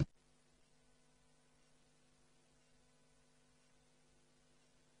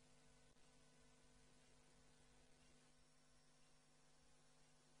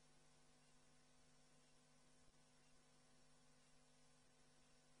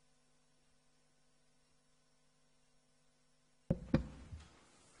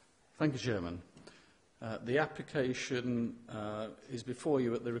 Thank you, Chairman. The application is before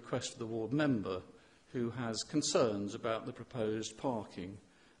you at the request of the ward member, who has concerns about the proposed parking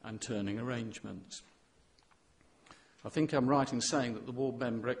and turning arrangements. I think I'm right in saying that the ward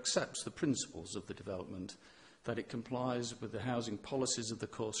member accepts the principles of the development, that it complies with the housing policies of the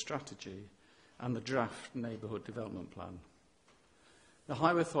core strategy and the draft neighbourhood development plan. The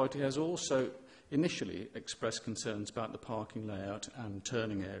Highway Authority has also initially expressed concerns about the parking layout and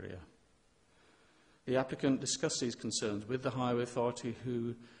turning area. The applicant discussed these concerns with the Highway Authority,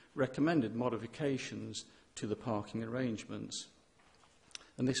 who recommended modifications to the parking arrangements.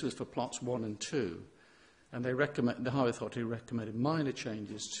 And this was for plots 1 and 2. And the Highway Authority recommended minor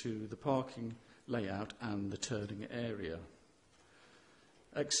changes to the parking layout and the turning area.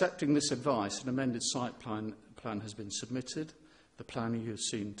 Accepting this advice, an amended site plan has been submitted. The plan you've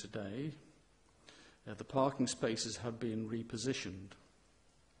seen today. The parking spaces have been repositioned.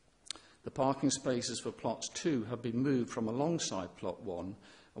 The parking spaces for plots 2 have been moved from alongside plot 1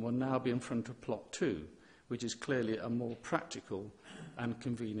 and will now be in front of plot 2, which is clearly a more practical and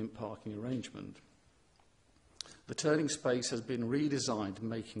convenient parking arrangement. The turning space has been redesigned,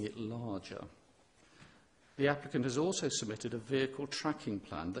 making it larger. The applicant has also submitted a vehicle tracking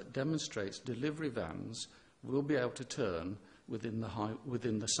plan that demonstrates delivery vans will be able to turn within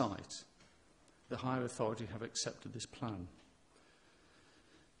the site. The Highway Authority have accepted this plan.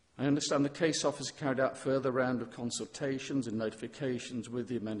 I understand the case officer carried out further round of consultations and notifications with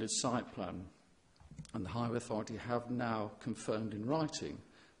the amended site plan, and the Highway Authority have now confirmed in writing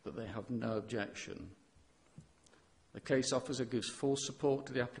that they have no objection. The case officer gives full support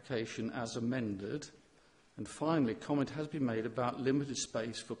to the application as amended, and finally comment has been made about limited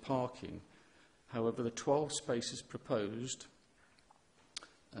space for parking. However, the 12 spaces proposed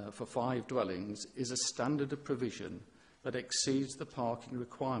for 5 dwellings is a standard of provision that exceeds the parking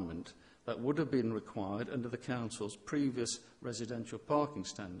requirement that would have been required under the Council's previous residential parking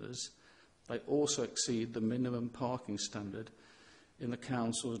standards. They also exceed the minimum parking standard in the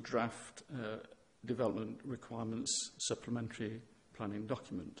Council's draft Development Requirements Supplementary Planning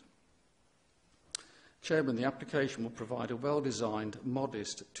Document. Chairman, the application will provide a well-designed,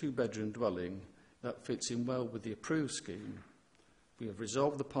 modest two-bedroom dwelling that fits in well with the approved scheme. We have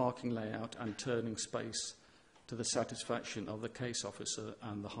resolved the parking layout and turning space to the satisfaction of the case officer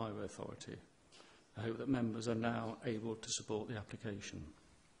and the Highway Authority. I hope that members are now able to support the application.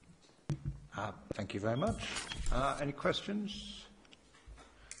 Thank you very much. Any questions?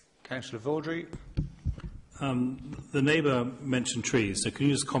 Councillor Vaudry. The neighbour mentioned trees, so can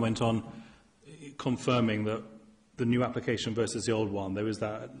you just comment on confirming that the new application versus the old one, there is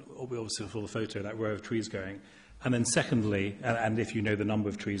that, obviously for the photo, that row of trees going. And then secondly, and if you know the number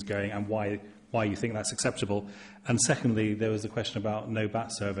of trees going and why you think that's acceptable. And secondly, there was a question about no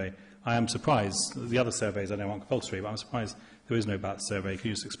bat survey. I am surprised, the other surveys I know aren't compulsory, but I'm surprised there is no bat survey. Can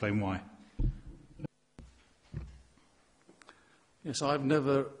you just explain why? Yes, I've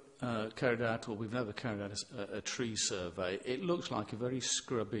never carried out, or we've never carried out a tree survey. It looks like a very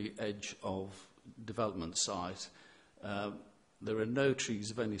scrubby edge of development site. There are no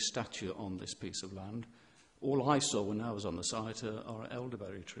trees of any stature on this piece of land. All I saw when I was on the site are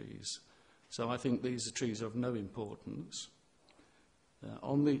elderberry trees. So I think these trees are of no importance.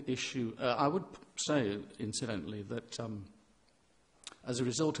 On the issue, I would say, incidentally, that as a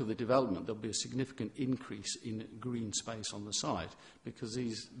result of the development, there'll be a significant increase in green space on the site because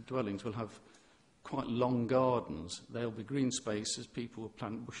these dwellings will have quite long gardens. There'll be green spaces, people will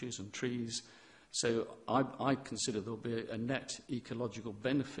plant bushes and trees. So I consider there'll be a net ecological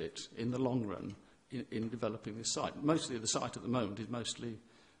benefit in the long run in developing this site. Mostly the site at the moment is mostly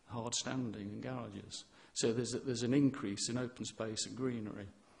hard standing and garages. So there's an increase in open space and greenery.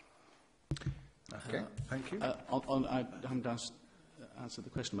 Okay, thank you. I haven't answered the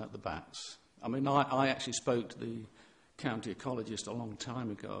question about the bats. I mean, I actually spoke to the county ecologist a long time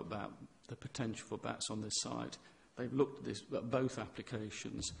ago about the potential for bats on this site. They've looked at both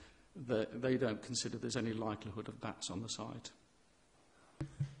applications. They don't consider there's any likelihood of bats on the site.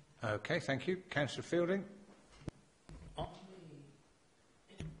 Okay, thank you. Councillor Fielding. On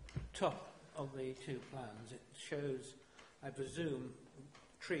the top of the two plans, it shows, I presume,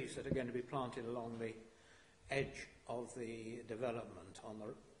 trees that are going to be planted along the edge of the development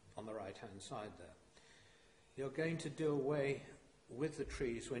on the right-hand side there. You're going to do away with the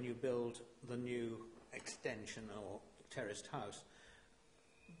trees when you build the new extension or terraced house.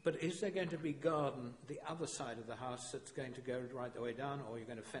 But is there going to be garden the other side of the house that's going to go right the way down, or you're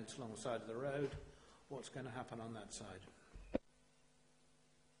going to fence along the side of the road? What's going to happen on that side?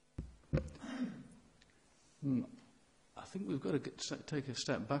 I think we've got to take a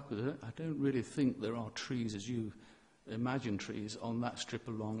step back with it. I don't really think there are trees, as you imagine trees, on that strip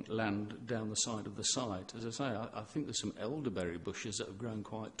of long land down the side of the site. As I say, I think there's some elderberry bushes that have grown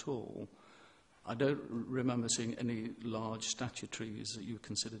quite tall. I don't remember seeing any large stature trees that you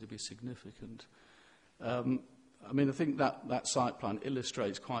consider to be significant. I mean, I think that site plan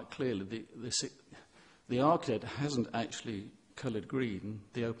illustrates quite clearly the architect hasn't actually coloured green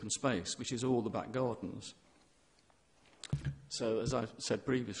the open space, which is all the back gardens. So, as I said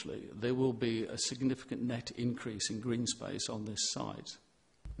previously, there will be a significant net increase in green space on this site.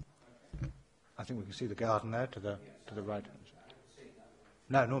 I think we can see the garden there to the right.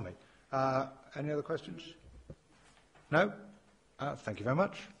 No, nor me. Any other questions? No? Thank you very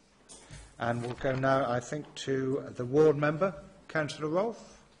much. And we'll go now, I think, to the ward member, Councillor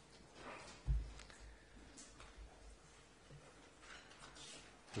Rolfe.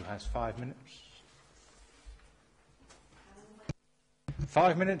 Who has 5 minutes?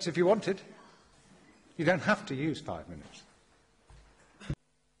 5 minutes if you wanted. You don't have to use 5 minutes.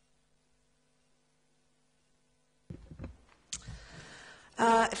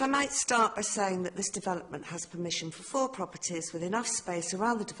 If I might start by saying that this development has permission for 4 properties with enough space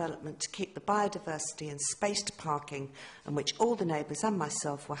around the development to keep the biodiversity and spaced parking, and which all the neighbours and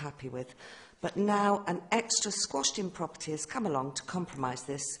myself were happy with. But now an extra squashed-in property has come along to compromise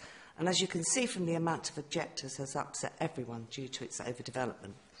this, and as you can see from the amount of objectors, has upset everyone due to its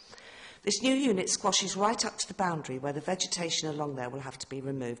overdevelopment. This new unit squashes right up to the boundary where the vegetation along there will have to be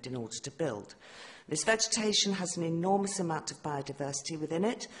removed in order to build. This vegetation has an enormous amount of biodiversity within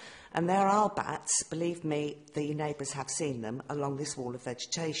it, and there are bats, believe me, the neighbours have seen them, along this wall of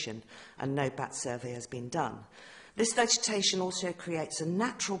vegetation, and no bat survey has been done. This vegetation also creates a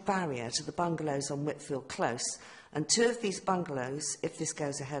natural barrier to the bungalows on Whitfield Close, and 2 of these bungalows, if this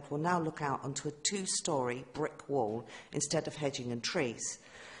goes ahead, will now look out onto a 2-storey brick wall instead of hedging and trees.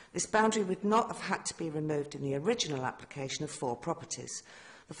 This boundary would not have had to be removed in the original application of 4 properties.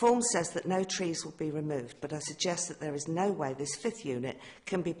 The form says that no trees will be removed, but I suggest that there is no way this 5th unit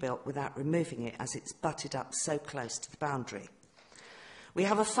can be built without removing it, as it's butted up so close to the boundary. We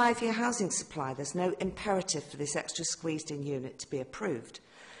have a 5-year housing supply. There's no imperative for this extra squeezed-in unit to be approved.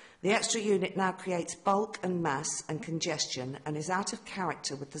 The extra unit now creates bulk and mass and congestion and is out of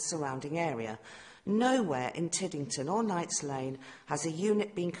character with the surrounding area. Nowhere in Tiddington or Knights Lane has a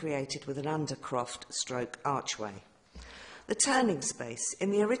unit been created with an undercroft stroke archway. The turning space. In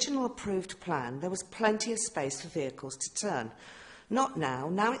the original approved plan, there was plenty of space for vehicles to turn. Not now.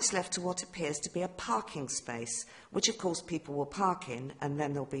 Now it's left to what appears to be a parking space, which of course people will park in, and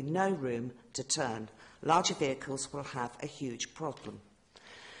then there'll be no room to turn. Larger vehicles will have a huge problem.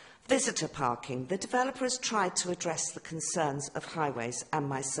 Visitor parking. The developer has tried to address the concerns of Highways and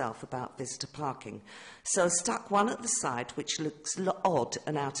myself about visitor parking. So I've stuck one at the side which looks odd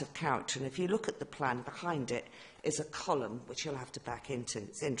and out of character, and if you look at the plan behind it is a column which you'll have to back into.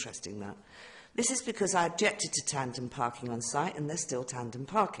 It's interesting, that. This is because I objected to tandem parking on site, and there's still tandem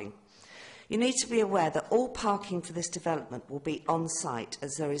parking. You need to be aware that all parking for this development will be on site,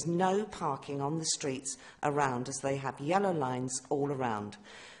 as there is no parking on the streets around, as they have yellow lines all around.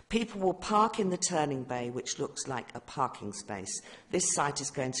 People will park in the turning bay, which looks like a parking space. This site is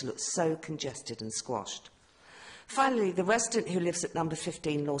going to look so congested and squashed. Finally, the resident who lives at number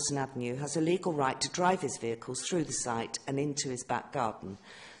 15 Lawson Avenue has a legal right to drive his vehicles through the site and into his back garden.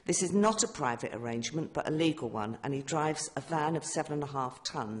 This is not a private arrangement, but a legal one, and he drives a van of 7.5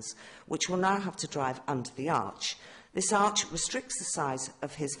 tonnes, which will now have to drive under the arch. This arch restricts the size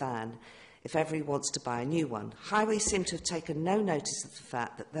of his van if ever he wants to buy a new one. Highways seem to have taken no notice of the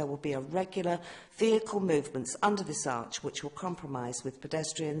fact that there will be irregular vehicle movements under this arch, which will compromise with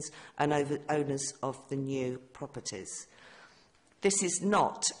pedestrians and owners of the new properties. This is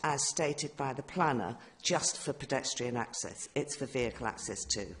not, as stated by the planner, just for pedestrian access. It's for vehicle access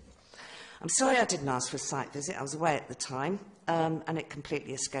too. I'm sorry I didn't ask for a site visit. I was away at the time, and it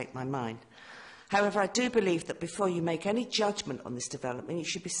completely escaped my mind. However, I do believe that before you make any judgment on this development, you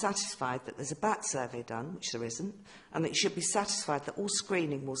should be satisfied that there's a BAT survey done, which there isn't, and that you should be satisfied that all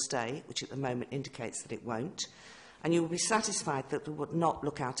screening will stay, which at the moment indicates that it won't, and you will be satisfied that it would not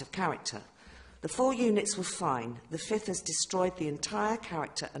look out of character. The 4 units were fine. The 5th has destroyed the entire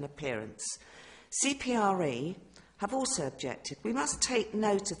character and appearance. CPRE have also objected. We must take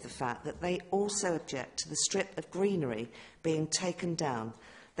note of the fact that they also object to the strip of greenery being taken down.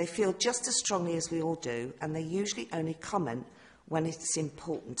 They feel just as strongly as we all do, and they usually only comment when it's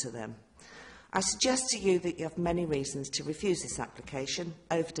important to them. I suggest to you that you have many reasons to refuse this application: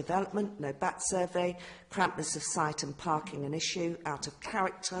 overdevelopment, no BAT survey, crampness of site and parking an issue, out of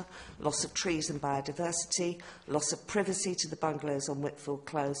character, loss of trees and biodiversity, loss of privacy to the bungalows on Whitfield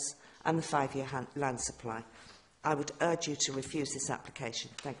Close, and the 5-year land supply. I would urge you to refuse this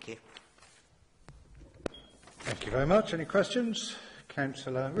application. Thank you. Thank you very much. Any questions?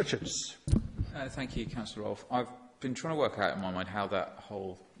 Councillor Richards. Thank you, Councillor Rolfe. I've been trying to work out in my mind how that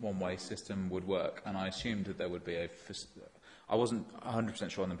whole one-way system would work, and I assumed that there would be I wasn't 100%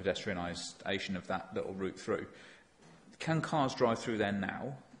 sure on the pedestrianisation of that little route through. Can cars drive through there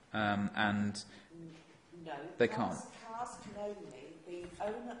now? And no, they can't. Cars can only. The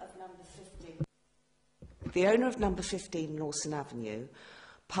owner of number 15. The owner of number 15 Lawson Avenue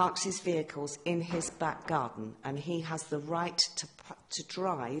parks his vehicles in his back garden, and he has the right to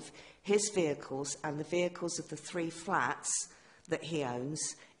drive his vehicles and the vehicles of the 3 flats that he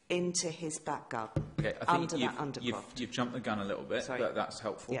owns into his back garden. Okay, I think you've jumped the gun a little bit, but that's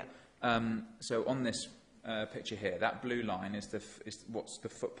helpful. Yeah. So on this picture here, that blue line is what's the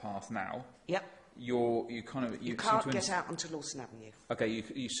footpath now. Yep. You can't get out onto Lawson Avenue. Okay,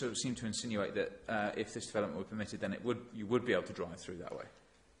 you sort of seem to insinuate that if this development were permitted, then you would be able to drive through that way.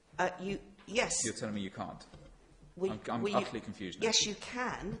 Yes. You're telling me you can't. I'm utterly confused now. Yes, you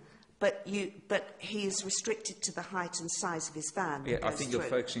can, but he is restricted to the height and size of his van. Yeah, I think you're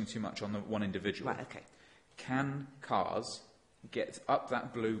focusing too much on the one individual. Right. Okay. Can cars get up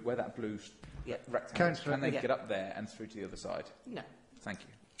that blue, where that blue rectangle is? Can they get up there and through to the other side? No. Thank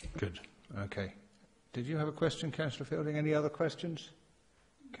you. Good. Okay. Did you have a question, Councillor Fielding? Any other questions?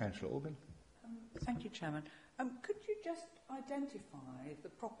 Councillor Organ. Thank you, Chairman. Could you just identify the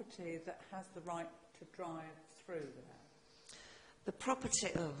property that has the right to drive through there? The property.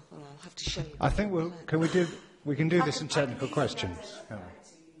 Oh, well, I'll have to show you. I think we can do this in technical questions.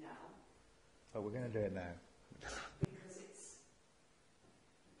 Oh, we're going to do it now.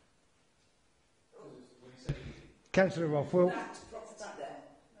 Councillor Rolfe, will.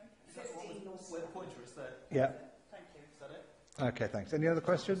 Yeah. Thank you. Is that it? Okay, thanks. Any other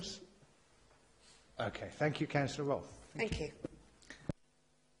questions? Okay, thank you, Councillor Rolfe. Thank you.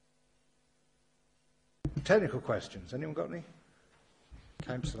 technical questions. Anyone got any?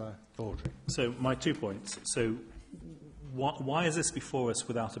 Councillor Baldry. So my 2 points. So why is this before us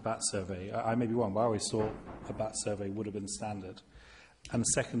without a BAT survey? I may be wrong, but I always thought a BAT survey would have been standard. And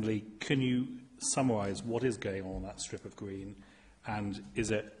secondly, can you summarise what is going on that strip of green, and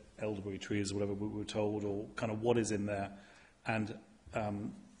is it elderberry trees or whatever we were told, or kind of what is in there, and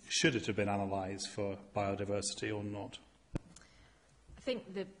should it have been analysed for biodiversity or not? I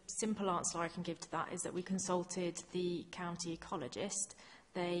think the simple answer I can give to that is that we consulted the county ecologist.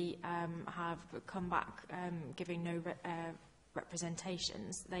 They have come back giving no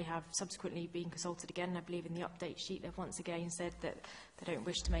representations. They have subsequently been consulted again. I believe in the update sheet they've once again said that they don't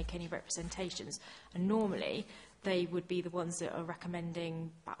wish to make any representations. And normally they would be the ones that are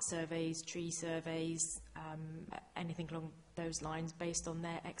recommending bat surveys, tree surveys, anything along those lines based on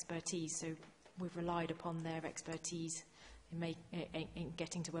their expertise. So we've relied upon their expertise in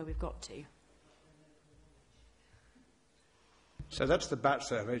getting to where we've got to. So that's the BAT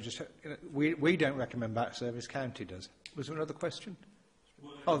survey. Just, we don't recommend BAT surveys, county does. Was there another question?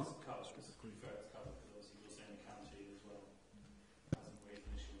 Well, okay.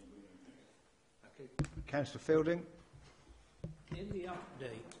 Councillor Fielding. In the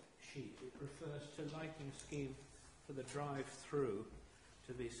update sheet, it refers to lighting scheme for the drive-through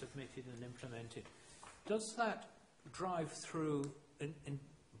to be submitted and implemented. Does that drive-through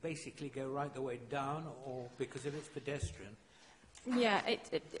basically go right the way down, or because if it's pedestrian? Yeah,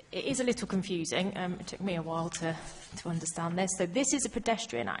 it is a little confusing. It took me a while to understand this. So this is a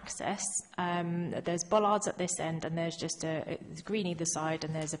pedestrian access. There's bollards at this end, and there's just it's green either side,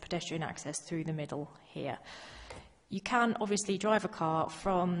 and there's a pedestrian access through the middle here. You can obviously drive a car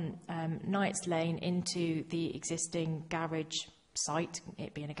from Knights Lane into the existing garage site,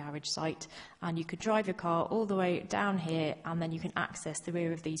 it being a garage site, and you could drive your car all the way down here, and then you can access the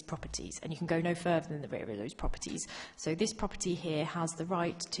rear of these properties, and you can go no further than the rear of those properties. So this property here has the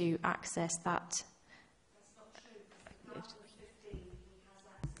right to access that.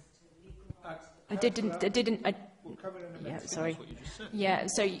 I didn't. Yeah, sorry. Yeah,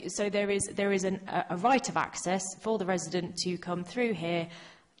 so there is a right of access for the resident to come through here,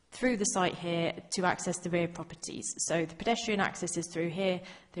 through the site here, to access the rear properties. So the pedestrian access is through here.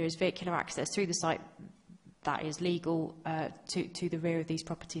 There is vehicular access through the site that is legal to the rear of these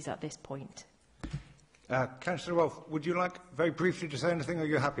properties at this point. Councillor Wolfe, would you like very briefly to say anything, or are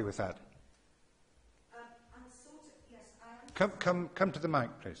you happy with that? I'm sort of, yes, I am. Come to the mic,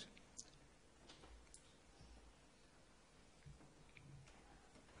 please.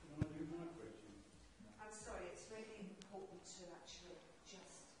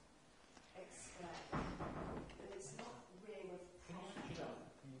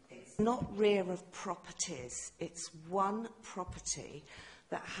 Not rear of properties. It's one property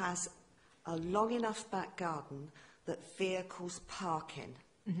that has a long enough back garden that vehicles park in.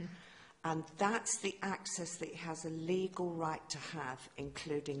 Mm-hmm. And that's the access that he has a legal right to have,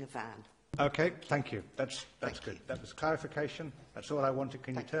 including a van. Okay, thank you. That's good. That was clarification. That's all I wanted.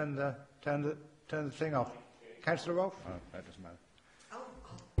 Can you turn the thing off? Councillor Rolfe? Oh, that doesn't matter. Oh.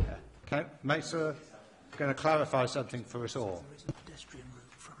 Yeah. Mesa going to clarify something for us all.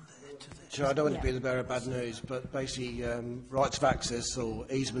 So I don't want to be the bearer of bad news, but basically rights of access or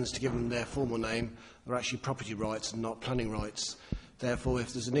easements, to give them their formal name, are actually property rights and not planning rights. Therefore,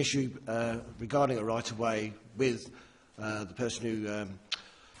 if there's an issue regarding a right-of-way with the person who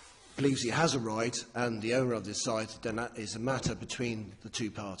believes he has a right and the owner of this site, then that is a matter between the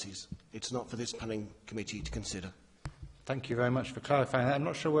two parties. It's not for this planning committee to consider. Thank you very much for clarifying that. I'm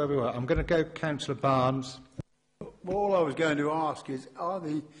not sure where we were. I'm going to go Councillor Barnes. Well, all I was going to ask is, are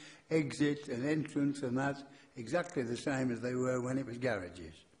the exit and entrance and that exactly the same as they were when it was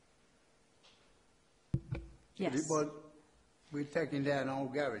garages? Yes. We're taking down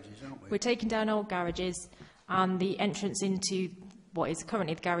old garages, aren't we? We're taking down old garages, and the entrance into what is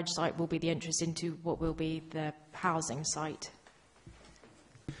currently the garage site will be the entrance into what will be the housing site.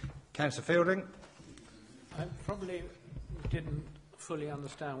 Councillor Fielding. I probably didn't fully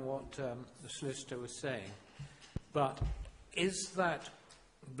understand what the solicitor was saying, but is that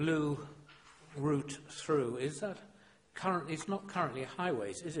blue route through, is that currently, it's not currently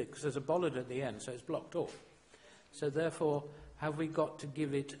highways, is it? Because there's a bollard at the end, so it's blocked off. So therefore, have we got to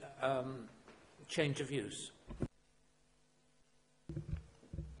give it change of use?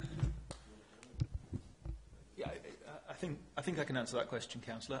 Yeah, I think I can answer that question,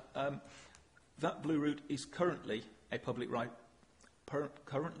 Councillor. That blue route is currently a public right,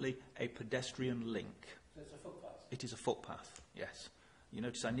 currently a pedestrian link. So it's a footpath? It is a footpath, yes. You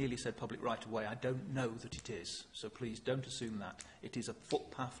notice I nearly said public right-of-way. I don't know that it is, so please don't assume that. It is a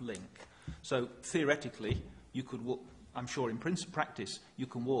footpath link. So theoretically, you could walk, I'm sure in practice, you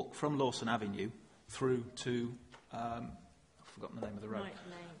can walk from Lawson Avenue through to, I've forgotten the name of the road,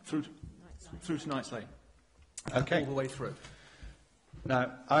 through to Knights Lane. Okay. All the way through.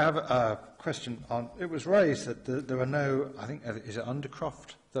 Now, I have a question on, it was raised that there are no, I think, is it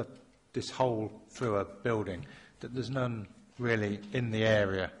Undercroft, this hole through a building, that there's none really in the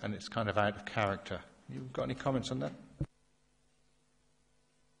area and it's kind of out of character. You got any comments on that?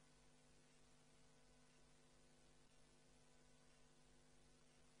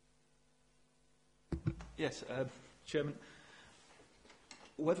 Yes, Chairman.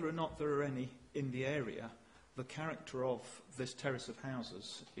 Whether or not there are any in the area, the character of this terrace of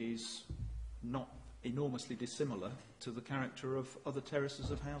houses is not enormously dissimilar to the character of other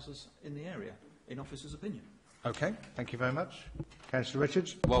terraces of houses in the area, in officers' opinion. Okay, thank you very much. Councillor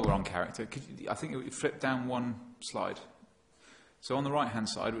Richards. While we're on character, I think it would flip down one slide. So on the right-hand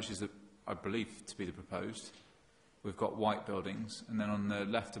side, which is, I believe, to be the proposed, we've got white buildings, and then on the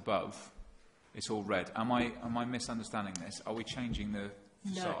left above, it's all red. Am I misunderstanding this? Are we changing the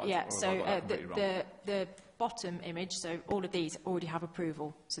facade? No, yeah, or so have I got that completely wrong? the bottom image, so all of these already have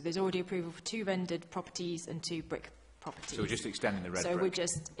approval. So there's already approval for 2 rendered properties and 2 brick properties. So we're just extending the red So brick? we're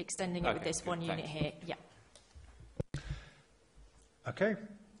just extending it with this one unit here, yeah. Okay.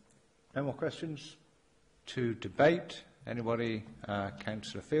 No more questions? To debate? Anybody?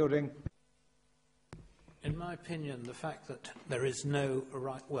 Councillor Fielding. In my opinion, the fact that there is no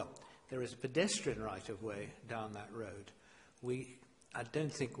right, well, there is a pedestrian right-of-way down that road, I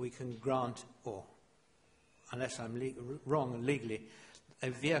don't think we can grant, or unless I'm wrong legally, a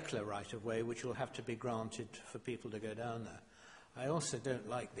vehicular right-of-way which will have to be granted for people to go down there. I also don't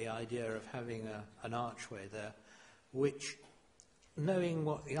like the idea of having an archway there, which, knowing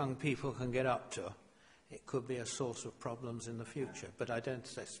what young people can get up to, it could be a source of problems in the future. But I don't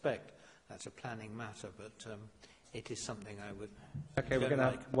suspect that's a planning matter, but it is something I would... Okay, we're going to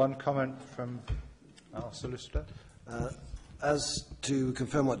have one comment from our solicitor. As to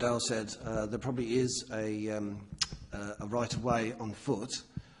confirm what Dale said, there probably is a right-of-way on foot,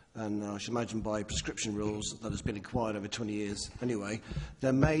 and I should imagine by prescription rules that has been acquired over 20 years anyway.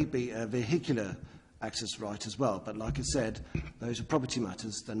 There may be a vehicular access right as well, but like I said, those are property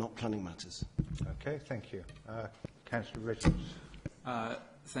matters, they're not planning matters. Okay, thank you. Councillor Richards.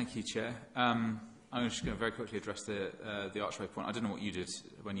 Thank you, Chair. I'm just going to very quickly address the archway point. I don't know what you did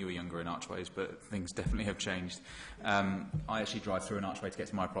when you were younger in archways, but things definitely have changed. I actually drive through an archway to get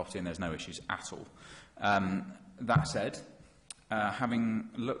to my property, and there's no issues at all. That said, having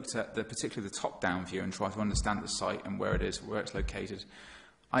looked at particularly the top-down view and tried to understand the site and where it is, where it's located,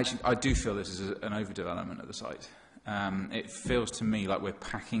 I do feel this is an overdevelopment of the site. It feels to me like we're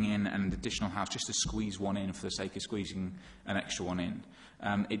packing in an additional house just to squeeze one in for the sake of squeezing an extra one in.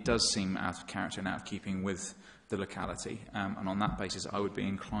 It does seem out of character and out of keeping with the locality, and on that basis I would be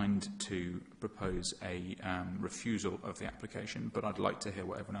inclined to propose a refusal of the application, but I'd like to hear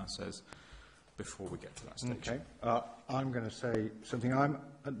what everyone else says before we get to that stage. Okay. I'm going to say something. I'm,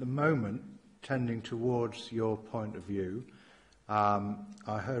 at the moment, tending towards your point of view.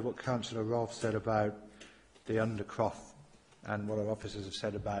 I heard what Councillor Rolfe said about the Undercroft and what our officers have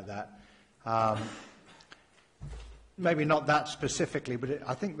said about that. Maybe not that specifically, but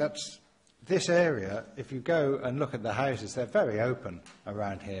I think that's this area. If you go and look at the houses, they're very open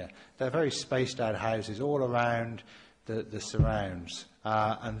around here. They're very spaced out houses all around the surrounds.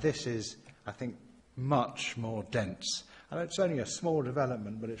 And this is, I think, much more dense. And it's only a small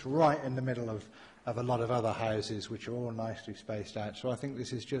development, but it's right in the middle of a lot of other houses which are all nicely spaced out. So I think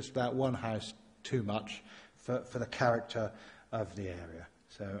this is just that one house too much for the character of the area.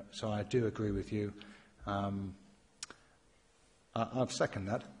 So I do agree with you. I've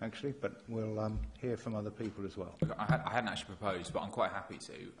seconded that, actually, but we'll hear from other people as well. I hadn't actually proposed, but I'm quite happy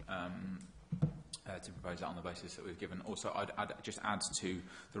to propose that on the basis that we've given. Also, I'd just add to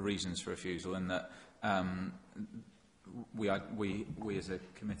the reasons for refusal in that we as a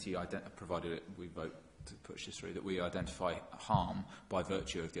committee, provided we vote to push this through, that we identify harm by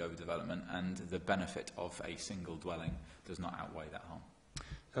virtue of the overdevelopment, and the benefit of a single dwelling does not outweigh that harm.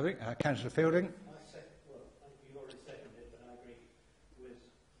 I think, Councillor Fielding. You already seconded it, but I agree with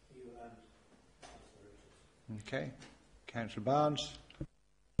you and Councillor Richards. Okay. Councillor Barnes.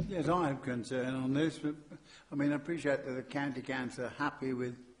 Yes, I have concern on this. But, I mean, I appreciate that the County Council are happy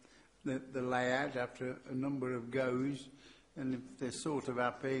with the layout after a number of goes, and if they're sort of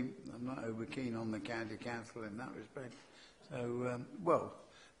happy, I'm not over keen on the County Council in that respect. So, well,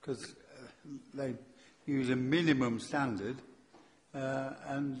 because they use a minimum standard,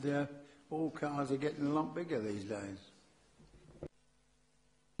 and all cars are getting a lot bigger these days.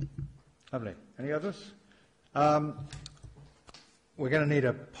 Lovely. Any others? We're going to need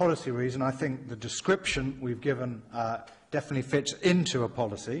a policy reason. I think the description we've given definitely fits into a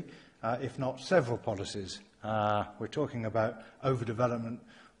policy, if not several policies. We're talking about overdevelopment.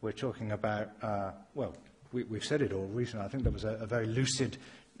 We're talking about, we've said it all recently. I think there was a very lucid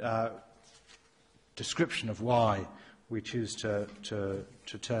description of why we choose to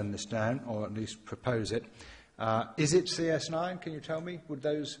turn this down, or at least propose it. Is it CS9? Can you tell me? Would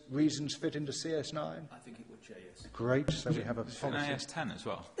those reasons fit into CS9? I think it would, Chair, yes. Great. So we have a policy. AS10 as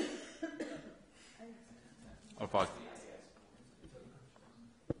well. Or if I...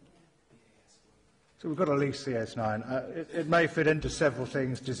 So we've got at least CS9. It may fit into several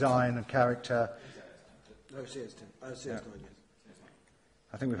things, design and character. No, CS10. CS9, yes.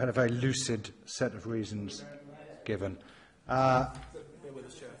 I think we've had a very lucid set of reasons given. Bear with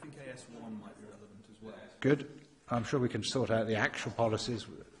us, Chair. I think AS1 might be relevant as well. Good. I'm sure we can sort out the actual policies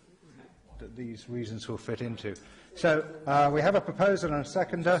that these reasons will fit into. So we have a proposer and a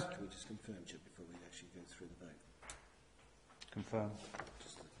seconder. Can we just confirm, Chair, before we actually go through the vote? Confirm.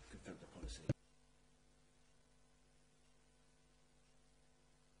 Just to confirm the policy.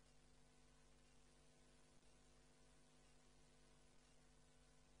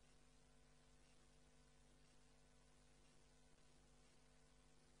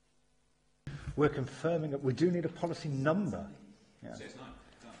 We're confirming that we do need a policy number. Yeah,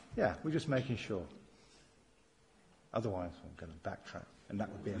 yeah, we're just making sure. Otherwise, we're going to backtrack, and that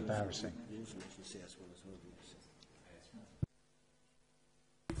would be embarrassing.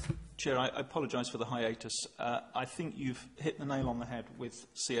 Chair, I apologise for the hiatus. I think you've hit the nail on the head with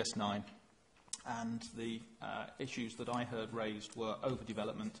CS9, and the issues that I heard raised were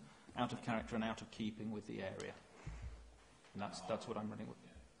overdevelopment, out of character and out of keeping with the area. And that's what I'm running with.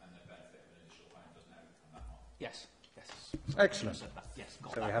 Yes, yes. Excellent. Yes,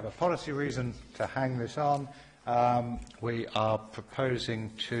 so we have a policy reason to hang this on. We are proposing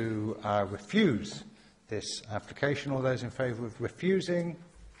to refuse this application. All those in favour of refusing?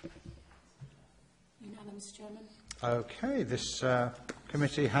 Unanimous, Chairman. Okay, this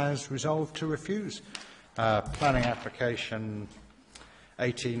committee has resolved to refuse planning application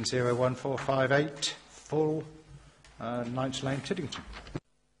 180145 full Knights Lane, Tiddington.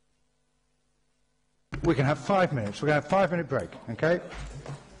 We can have 5 minutes. We're going to have a 5-minute break, okay?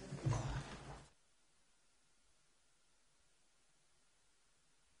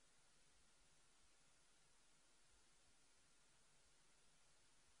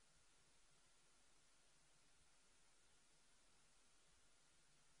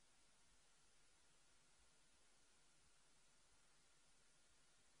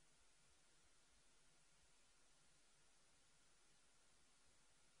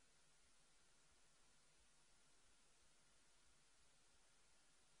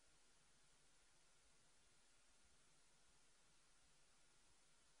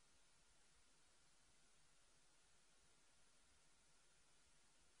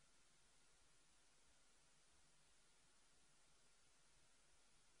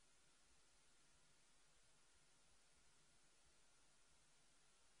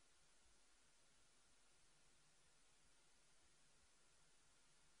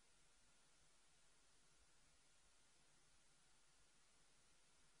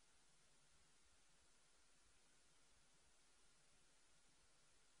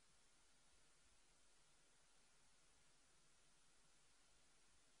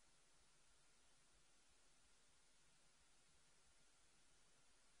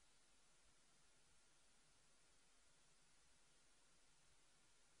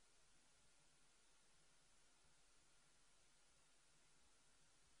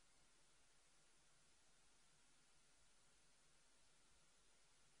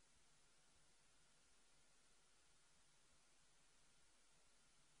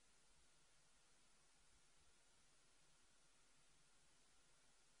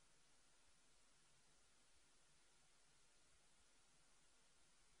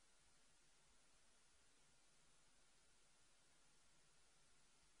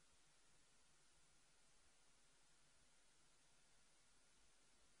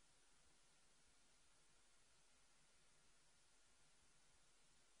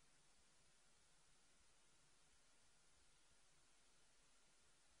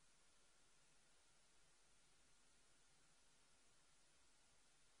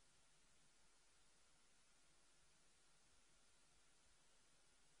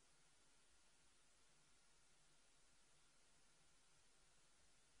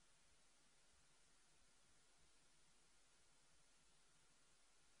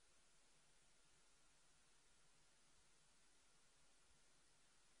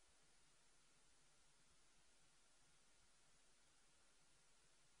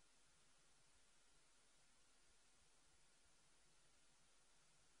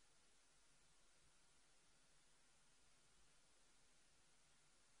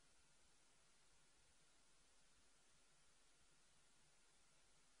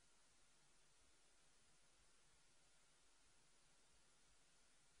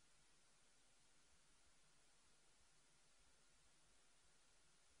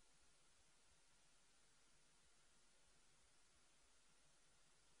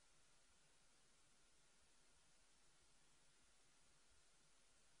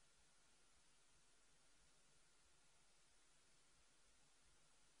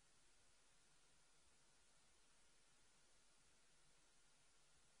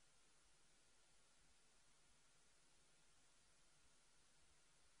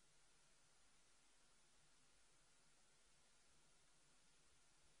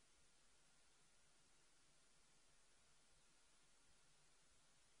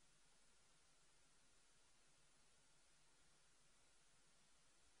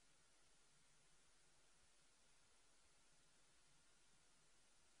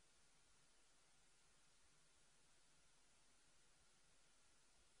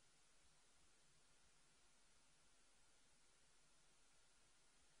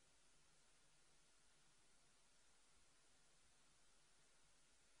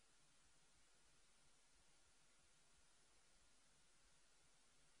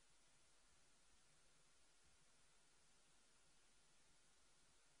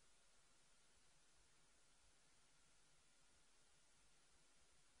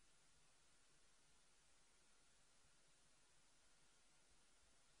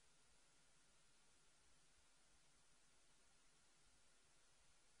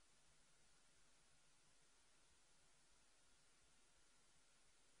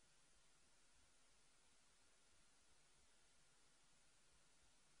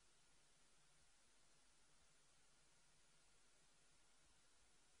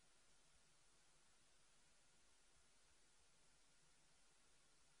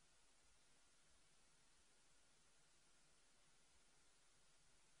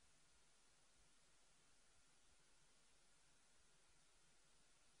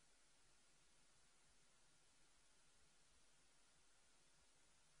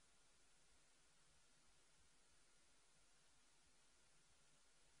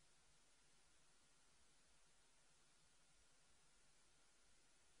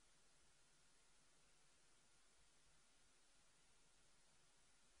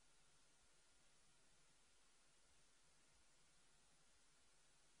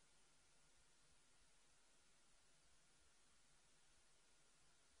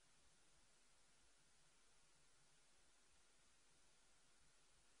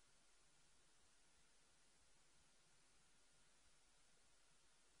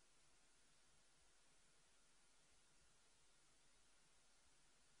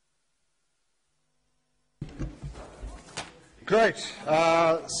 Great.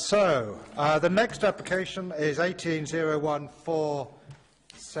 The next application is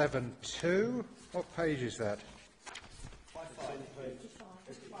 1801-472. What page is that?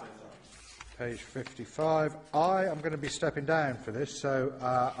 Page 55. I am going to be stepping down for this, so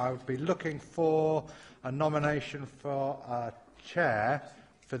I would be looking for a nomination for a chair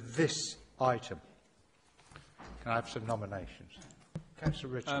for this item. Can I have some nominations?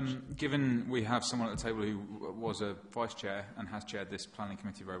 Councillor Richards. Given we have someone at the table who was a vice chair and has chaired this planning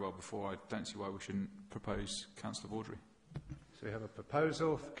committee very well before, I don't see why we shouldn't propose Councillor Vaudrey. So we have a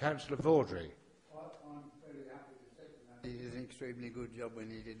proposal for Councillor Vaudrey. I'm very happy to second that. He did an extremely good job when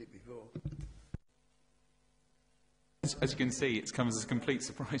he did it before. As you can see, it's come as a complete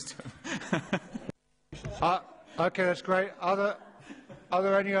surprise to him. Okay, that's great. Are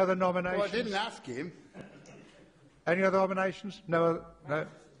there any other nominations? Well, I didn't ask him. Any other nominations? No?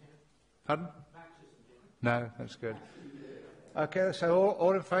 Pardon? No, that's good. Okay, so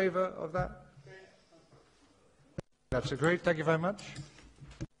all in favour of that? That's agreed. Thank you very much.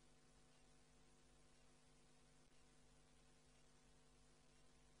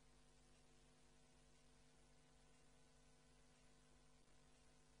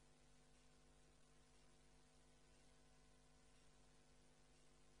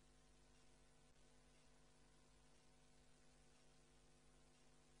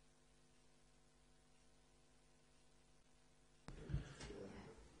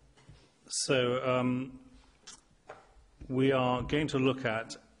 So we are going to look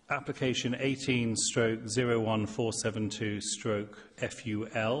at application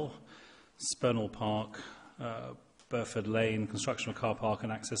 18/01472/FUL, Spurnall Park, Burford Lane, construction of car park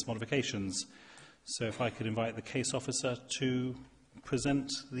and access modifications. So if I could invite the case officer to present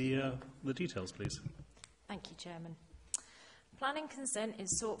the details, please. Thank you, Chairman. Planning consent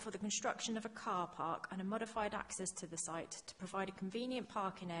is sought for the construction of a car park and a modified access to the site to provide a convenient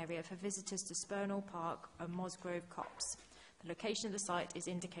parking area for visitors to Spurnall Park and Mosgrove Copse. The location of the site is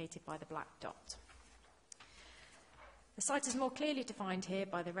indicated by the black dot. The site is more clearly defined here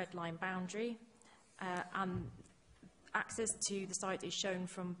by the red line boundary, and access to the site is shown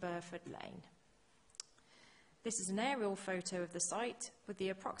from Burford Lane. This is an aerial photo of the site with the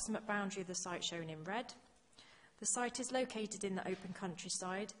approximate boundary of the site shown in red. The site is located in the open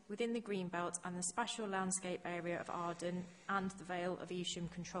countryside, within the green belt and the spatial landscape area of Arden and the Vale of Evesham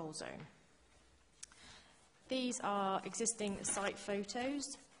control zone. These are existing site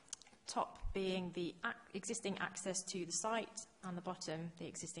photos, top being the existing access to the site and the bottom the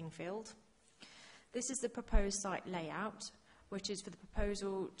existing field. This is the proposed site layout, which is for the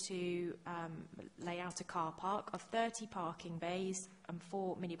proposal to lay out a car park of 30 parking bays and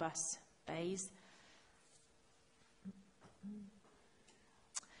 4 minibus bays.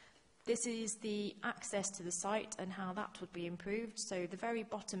 This is the access to the site and how that would be improved. So the very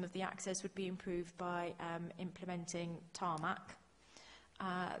bottom of the access would be improved by implementing tarmac.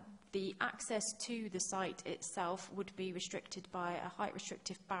 The access to the site itself would be restricted by a height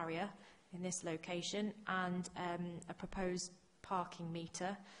restrictive barrier in this location and a proposed parking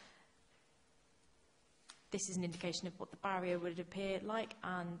meter. This is an indication of what the barrier would appear like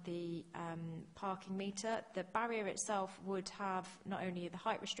and the parking meter. The barrier itself would have not only the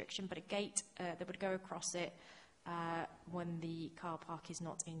height restriction but a gate that would go across it when the car park is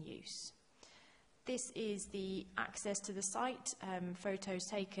not in use. This is the access to the site, photos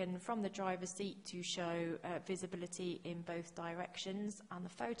taken from the driver's seat to show visibility in both directions, and the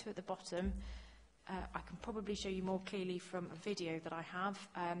photo at the bottom I can probably show you more clearly from a video that I have,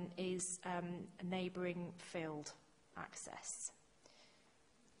 is a neighbouring field access.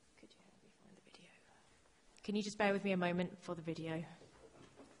 Could you help me find the video? Can you just bear with me a moment for the video?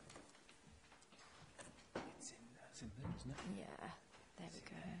 It's in there, isn't it? Yeah, there we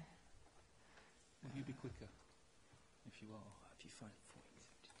go. Will you be quicker? If you are, if you find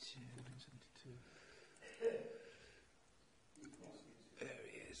 472. There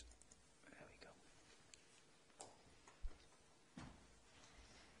he is. There we go.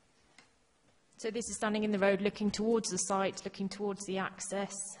 So this is standing in the road, looking towards the site, looking towards the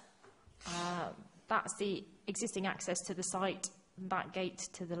access. That's the existing access to the site. That gate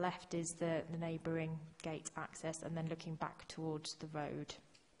to the left is the neighbouring gate access, and then looking back towards the road.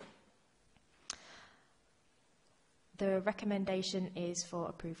 The recommendation is for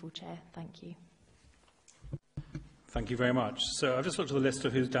approval, Chair. Thank you. Thank you very much. So I've just looked at the list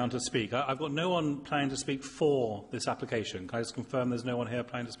of who's down to speak. I've got no one planning to speak for this application. Can I just confirm there's no one here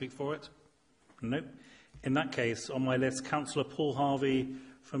planning to speak for it? No. In that case, on my list, Councillor Paul Harvey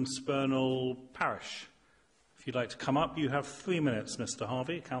from Spurnall Parish. If you'd like to come up, you have 3 minutes, Mr.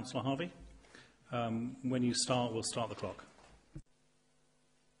 Harvey, Councillor Harvey. When you start, we'll start the clock.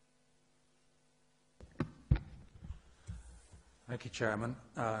 Thank you, Chairman.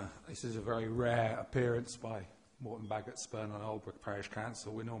 This is a very rare appearance by Morton Bagot, Spurn and Oldbrook Parish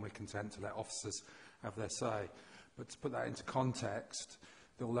Council. We're normally content to let officers have their say. But to put that into context,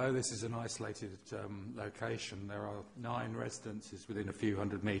 although this is an isolated location, there are 9 residences within a few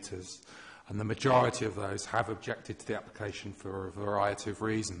hundred metres, and the majority of those have objected to the application for a variety of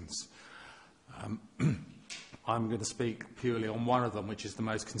reasons. I'm going to speak purely on one of them, which is the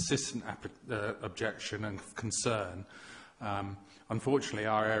most consistent objection and concern. Unfortunately,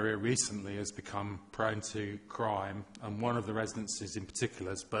 our area recently has become prone to crime, and one of the residences in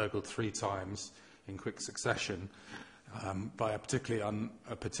particular has burgled 3 times in quick succession by a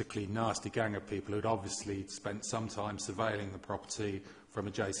particularly nasty gang of people who had obviously spent some time surveilling the property from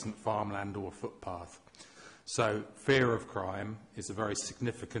adjacent farmland or footpath. So fear of crime is a very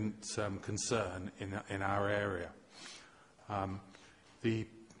significant concern in our area. The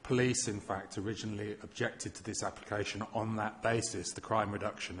police, in fact, originally objected to this application on that basis, the Crime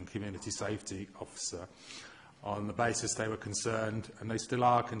Reduction and Community Safety Officer, on the basis they were concerned, and they still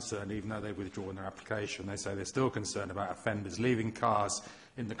are concerned, even though they've withdrawn their application. They say they're still concerned about offenders leaving cars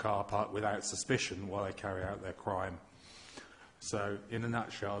in the car park without suspicion while they carry out their crime. So, in a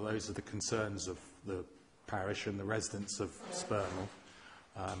nutshell, those are the concerns of the parish and the residents of Spurnell.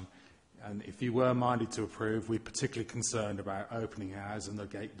 And if you were minded to approve, we're particularly concerned about opening hours and the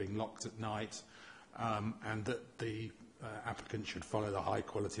gate being locked at night, and that the applicant should follow the high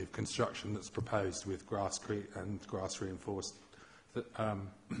quality of construction that's proposed with grass-reinforced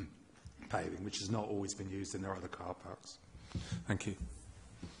paving, which has not always been used in their other car parks. Thank you.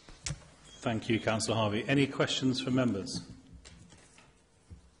 Thank you, Councillor Harvey. Any questions from members?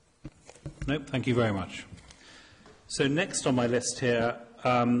 No, thank you very much. So next on my list here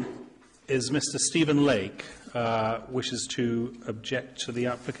is Mr. Stephen Lake, wishes to object to the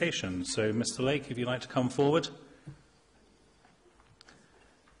application. So, Mr. Lake, if you'd like to come forward.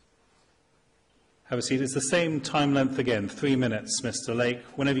 Have a seat. It's the same time length again, 3 minutes, Mr. Lake.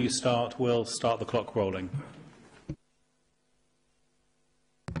 Whenever you start, we'll start the clock rolling.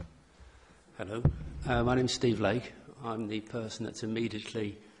 Hello. My name's Steve Lake. I'm the person that's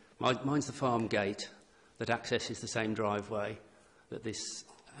immediately... Mine's the farm gate that accesses the same driveway that this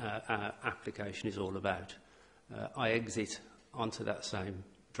application is all about. I exit onto that same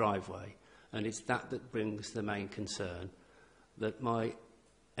driveway, and it's that brings the main concern, that my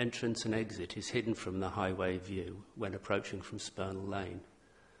entrance and exit is hidden from the highway view when approaching from Spurnell Lane.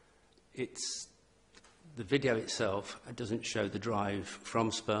 The video itself doesn't show the drive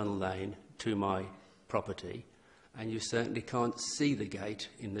from Spurnell Lane to my property, and you certainly can't see the gate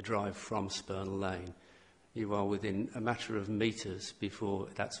in the drive from Spurnell Lane. You are within a matter of metres before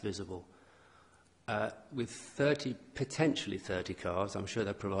that's visible. With potentially 30 cars, I'm sure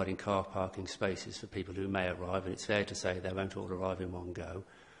they're providing car parking spaces for people who may arrive, and it's fair to say they won't all arrive in one go.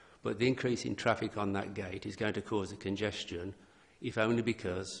 But the increase in traffic on that gate is going to cause a congestion, if only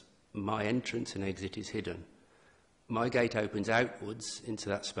because my entrance and exit is hidden. My gate opens outwards into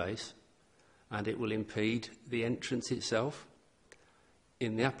that space, and it will impede the entrance itself.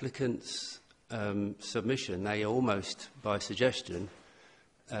 In the applicant's submission, they almost, by suggestion,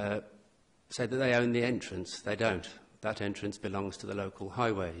 say that they own the entrance. They don't. That entrance belongs to the local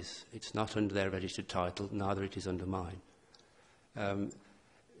highways. It's not under their registered title, neither it is under mine.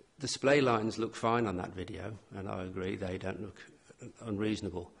 Display lines look fine on that video, and I agree they don't look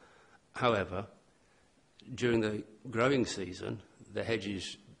unreasonable. However, during the growing season, the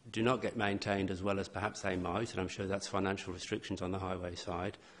hedges do not get maintained as well as perhaps they might, and I'm sure that's financial restrictions on the highway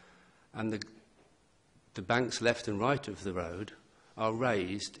side. And the banks left and right of the road are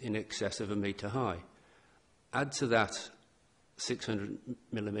raised in excess of 1 metre high. Add to that 600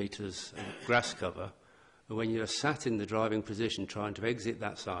 millimetres of grass cover, and when you're sat in the driving position trying to exit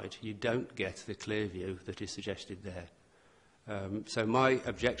that side, you don't get the clear view that is suggested there. So my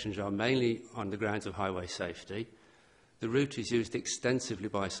objections are mainly on the grounds of highway safety. The route is used extensively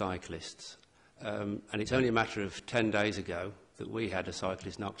by cyclists, and it's only a matter of 10 days ago that we had a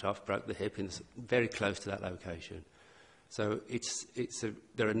cyclist knocked off, broke the hip, very close to that location. So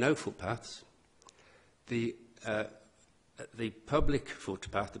there are no footpaths. The public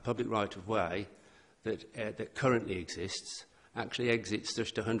footpath, the public right-of-way that currently exists, actually exits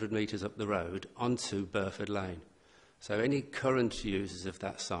just 100 metres up the road onto Burford Lane. So any current users of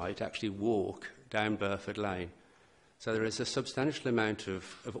that site actually walk down Burford Lane. So there is a substantial amount of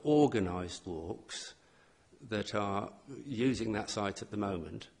organised walks that are using that site at the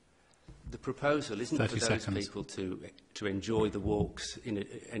moment. The proposal isn't for those people to enjoy the walks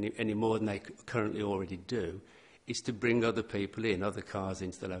any more than they currently already do. It's to bring other people in, other cars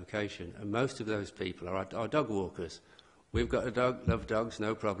into the location. And most of those people are dog walkers We've got a dog, love dogs,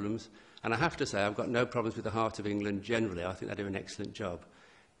 no problems. And I have to say, I've got no problems with the Heart of England generally. I think they do an excellent job.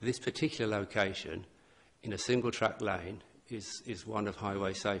 This particular location, in a single-track lane, is one of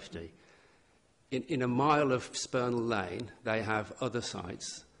highway safety. In a mile of Spurnell Lane, they have other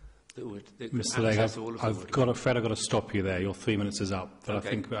sites that would Mr. Legg, I've got to stop you there. Your 3 minutes is up, but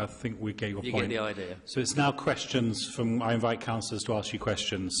Okay. I think we get your You point. get the idea. So it's now questions from. I invite councillors to ask you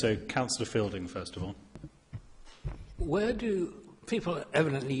questions. So, Councillor Fielding, first of all. Where do people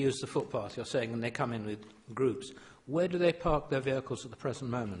evidently use the footpath, you're saying, and they come in with groups? Where do they park their vehicles at the present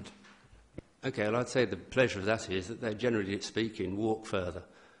moment? Okay, well, I'd say the pleasure of that is that they generally speaking walk further.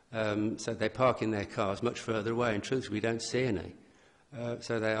 So they park in their cars much further away, and truthfully, we don't see any.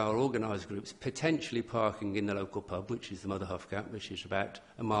 So they are organised groups, potentially parking in the local pub, which is the Mother Huffgap, which is about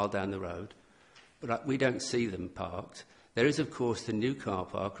a mile down the road. But we don't see them parked. There is, of course, the new car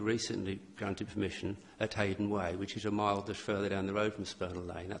park, recently granted permission, at Hayden Way, which is a mile just further down the road from Spurnell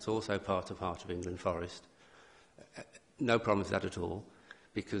Lane. That's also part of Heart of England Forest. No problem with that at all,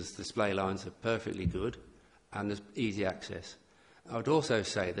 because the display lines are perfectly good and there's easy access. I would also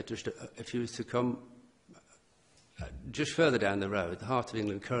say that just if you was to come just further down the road, the Heart of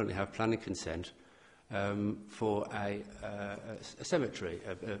England currently have planning consent for a cemetery,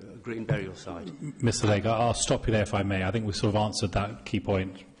 a green burial site. Mr. Legg, I'll stop you there if I may. I think we sort of answered that key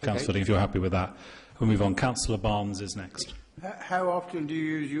point, Councillor, if you're happy with that. We'll move on. Councillor Barnes is next. How often do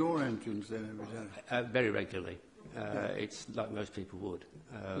you use your entrance then every day? Very regularly. It's like most people would.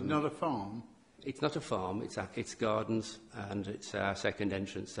 It's not a farm? It's not a farm. It's gardens, and it's our second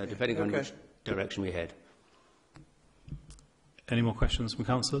entrance, so depending on which direction we head. Any more questions from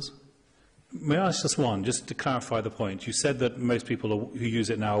councillors? May I ask just one, just to clarify the point? You said that most people who use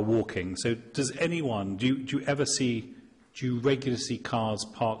it now are walking. So does anyone, do you regularly see cars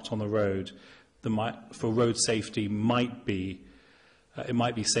parked on the road that might, for road safety, might be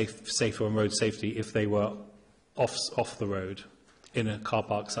safer on road safety if they were off the road in a car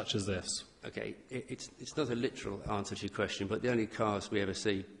park such as this? Okay, it's not a literal answer to your question, but the only cars we ever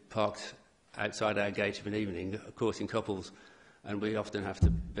see parked outside our gate of an evening, of course, in couples, and we often have to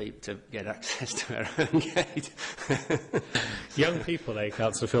beep to get access to our own gate. Young people,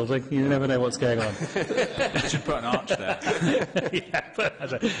 Councillor Fielding? You never know what's going on. You should put an arch there.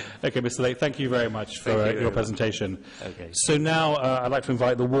 Okay, Mr. Lake, thank you very much for your presentation. Okay. So now I'd like to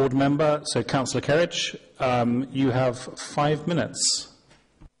invite the ward member, so Councillor Kerridge. You have 5 minutes.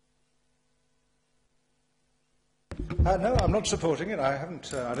 No, I'm not supporting it. I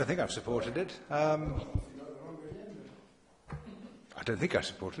don't think I've supported it. I don't think I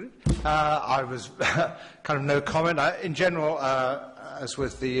supported it. I was kind of no comment. In general, as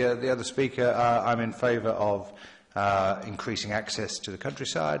with the other speaker, I'm in favour of increasing access to the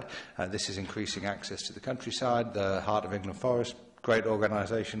countryside. This is increasing access to the countryside. The Heart of England Forest, great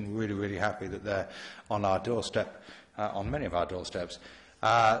organisation. Really, really happy that they're on our doorstep, on many of our doorsteps.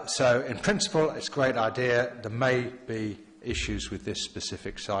 So, in principle, it's a great idea. There may be issues with this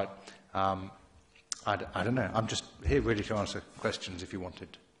specific site. I don't know. I'm just here really to answer questions if you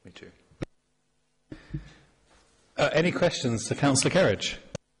wanted me to. Any questions to Councillor Kerridge?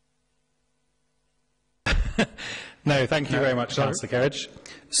 No, thank you very much, Councillor Kerridge.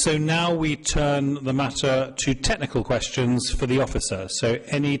 So now we turn the matter to technical questions for the officer. So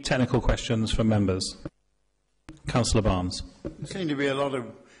any technical questions from members? Councillor Barnes. There seems to be a lot of...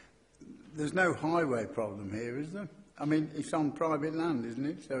 There's no highway problem here, is there? I mean, it's on private land, isn't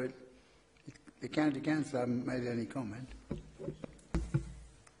it? So the County Council haven't made any comment.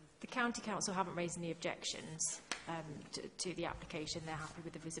 The County Council haven't raised any objections to the application. They're happy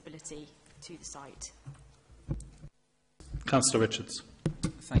with the visibility to the site. Councillor Richards.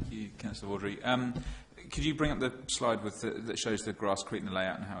 Thank you, Councillor Wardry. Could you bring up the slide with that shows the Grasscrete and the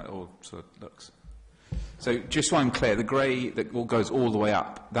layout and how it all sort of looks? So, just so I'm clear, the grey that all goes all the way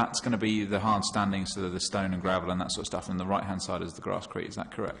up, that's going to be the hard standing, so the stone and gravel and that sort of stuff, and the right-hand side is the Grasscrete, is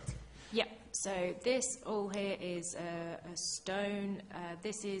that correct? Yep. So this all here is a stone.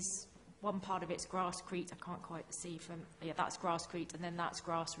 This is one part of it's Grasscrete. I can't quite see from... Yeah, that's Grasscrete, and then that's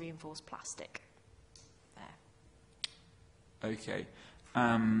grass-reinforced plastic. There. Okay.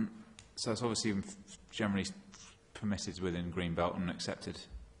 So it's obviously generally permitted within Greenbelt and accepted,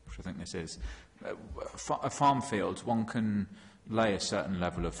 which I think this is. A farm field, one can lay a certain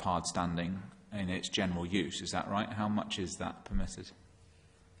level of hard standing in its general use, is that right? How much is that permitted?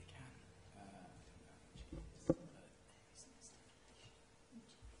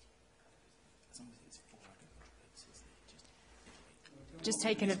 Just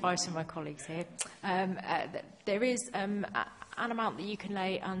taking advice from my colleagues here. There is an amount that you can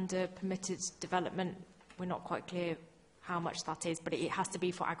lay under permitted development. We're not quite clear how much that is, but it has to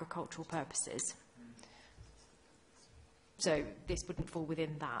be for agricultural purposes. So this wouldn't fall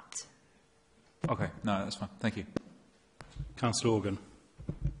within that. Okay, no, that's fine. Thank you. Councillor Organ.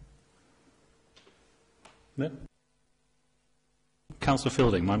 No? Councillor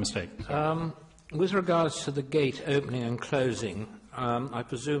Fielding, my mistake. With regards to the gate opening and closing, I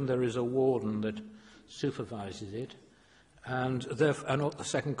presume there is a warden that supervises it. And the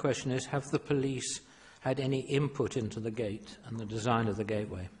second question is, have the police had any input into the gate and the design of the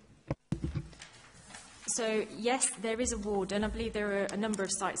gateway? So, yes, there is a warden. I believe there are a number of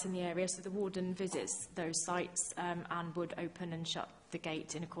sites in the area, so the warden visits those sites and would open and shut the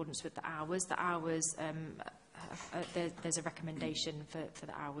gate in accordance with the hours. The hours, there's a recommendation for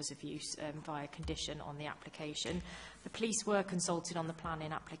the hours of use via condition on the application. The police were consulted on the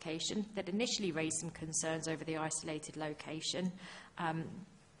planning application. They'd initially raised some concerns over the isolated location,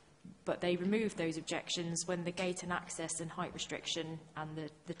 but they removed those objections when the gate and access and height restriction and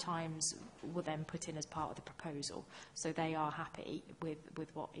the times were then put in as part of the proposal. So they are happy with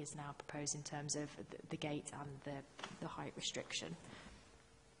what is now proposed in terms of the gate and the height restriction.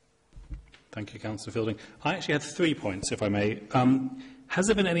 Thank you, Councillor Fielding. I actually had 3 points, if I may. Has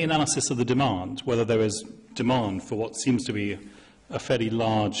there been any analysis of the demand, whether there is demand for what seems to be a fairly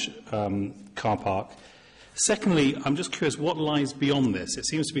large car park? Secondly, I'm just curious what lies beyond this. It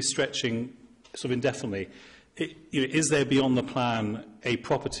seems to be stretching sort of indefinitely. Is there beyond the plan a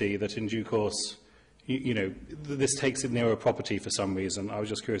property that in due course, this takes it near a property for some reason? I was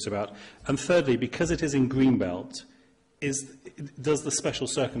just curious about. And thirdly, because it is in Greenbelt, does the special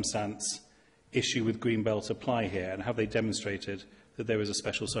circumstance issue with Greenbelt apply here? And have they demonstrated that there is a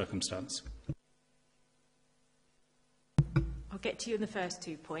special circumstance? I'll get to you in the first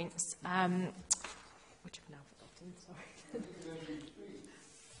 2 points. Which I've now forgotten, sorry.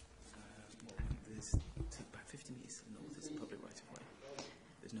 There's about 50 metres to the north, it's a public right-of-way.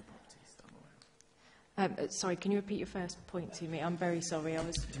 There's no properties that I'm aware of. Sorry, can you repeat your first point to me? I'm very sorry.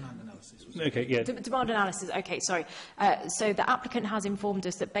 Demand analysis. Okay, yeah. Demand analysis. Okay, sorry. So the applicant has informed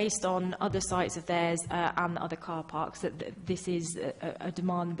us that based on other sites of theirs and other car parks, that this is a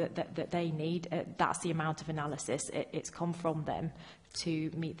demand that they need. That's the amount of analysis. It's come from them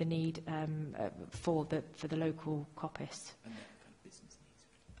to meet the need for the local coppice. And their kind of business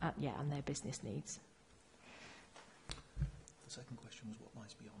needs. Yeah, and their business needs. The second question was what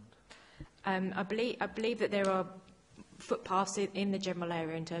lies beyond. I believe that there are footpaths in the general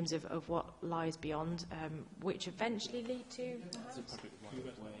area in terms of what lies beyond, which eventually lead to. There's a public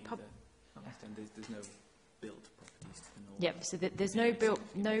right-of-way. There's no built properties to the north. Yep. So there's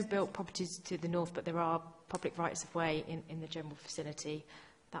no built properties to the north, but there are public rights of way in the general vicinity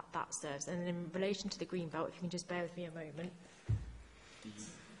that serves. And in relation to the Greenbelt, if you can just bear with me a moment.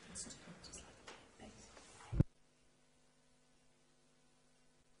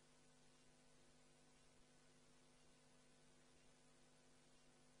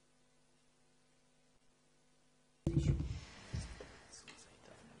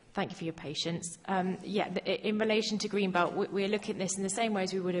 Thank you for your patience. In relation to Greenbelt, we're looking at this in the same way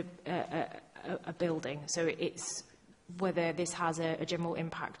as we would a building. So it's whether this has a general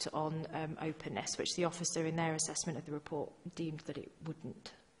impact on openness, which the officer in their assessment of the report deemed that it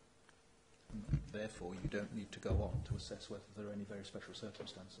wouldn't. Therefore, you don't need to go on to assess whether there are any very special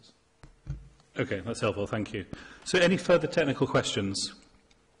circumstances. Okay, that's helpful, thank you. So any further technical questions?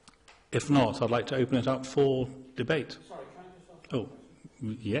 If not, I'd like to open it up for debate. Sorry, can I just ask? Oh,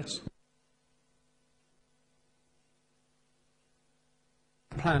 yes.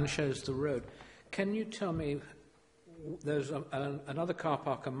 Plan shows the road. Can you tell me, there's another car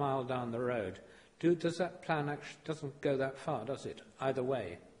park a mile down the road. Does that plan actually doesn't go that far, does it? Either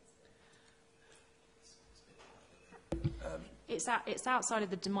way. It's outside of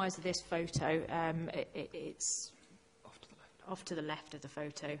the demise of this photo. It's off to the left of the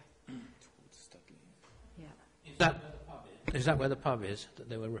photo. Yeah. Is that where the pub is that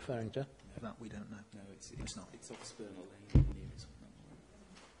they were referring to? That we don't know. No, it's not. It's off Spurnell Lane.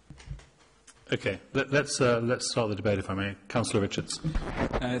 Okay, let's start the debate, if I may. Councillor Richards.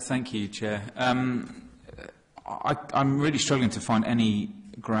 Thank you, Chair. I'm really struggling to find any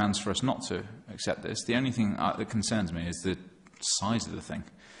grounds for us not to accept this. The only thing that concerns me is the size of the thing.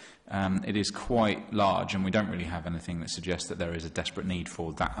 It is quite large, and we don't really have anything that suggests that there is a desperate need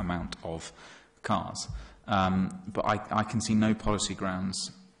for that amount of cars. But I can see no policy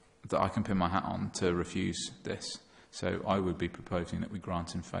grounds that I can pin my hat on to refuse this. So I would be proposing that we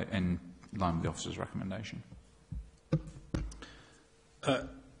grant in line with the officer's recommendation.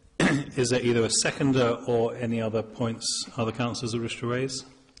 Is there either a seconder or any other points other councillors wish to raise?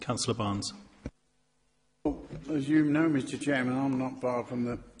 Councillor Barnes. as you know, Mr. Chairman, I'm not far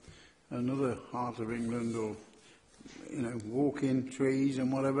from another heart of England, or walking trees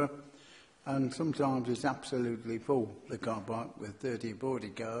and whatever. And sometimes it's absolutely full, the car park, with 30 or 40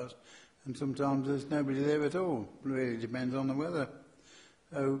 cars, and sometimes there's nobody there at all. It really depends on the weather.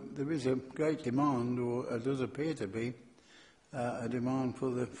 So there is a great demand, or it does appear to be, a demand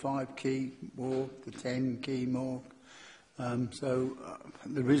for the 5-key walk, the 10-key walk. So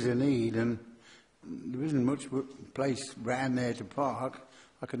there is a need, and there isn't much place round there to park.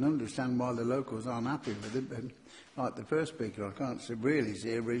 I can understand why the locals aren't happy with it, but like the first speaker, I can't really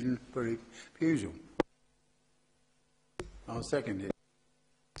see a reason for refusal. I'll second it.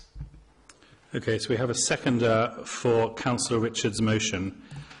 Okay, so we have a seconder for Councillor Richards' motion.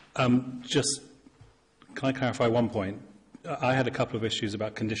 Just, can I clarify one point? I had a couple of issues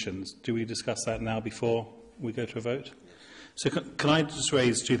about conditions. Do we discuss that now before we go to a vote? So can I just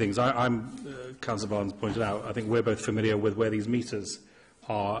raise two things? Councillor Barnes pointed out, I think we're both familiar with where these meters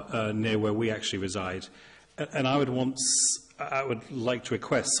are near where we actually reside. And I would like to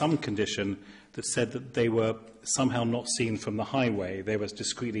request some condition that said that they were somehow not seen from the highway. They were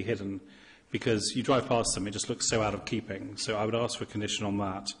discreetly hidden, because you drive past them, it just looks so out of keeping. So I would ask for a condition on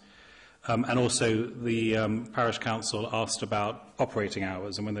that. And also, the parish council asked about operating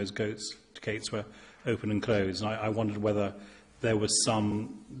hours and when those gates were open and closed. And I wondered whether there was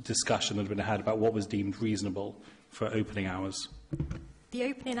some discussion that had been had about what was deemed reasonable for opening hours. The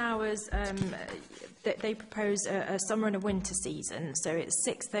opening hours, they propose a summer and a winter season, so it's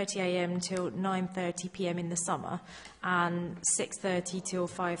 6:30 a.m. till 9:30 p.m. in the summer, and 6:30 till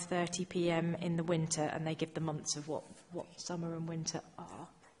 5:30 p.m. in the winter, and they give the months of what summer and winter are.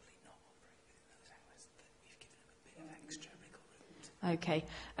 Okay,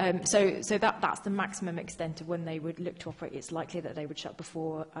 so that's the maximum extent of when they would look to operate. It's likely that they would shut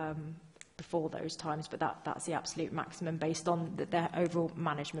before those times, but that's the absolute maximum based on their overall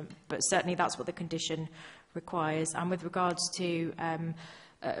management. But certainly that's what the condition requires. And with regards to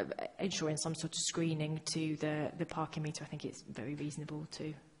ensuring some sort of screening to the parking meter, I think it's very reasonable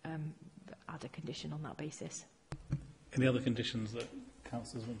to add a condition on that basis. Any other conditions that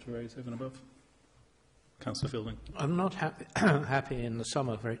councillors want to raise over and above? Councillor Fielding. I'm not happy in the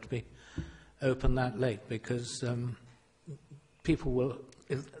summer for it to be open that late, because people will,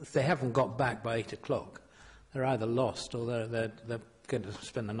 if they haven't got back by 8 o'clock, they're either lost or they're going to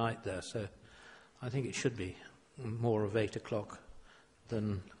spend the night there. So I think it should be more of 8 o'clock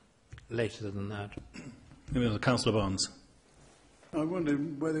than later than that. Councillor Barnes. I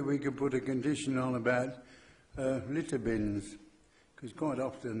wondered whether we could put a condition on about litter bins, because quite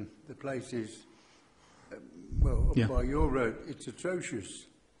often the place is, up by your road, it's atrocious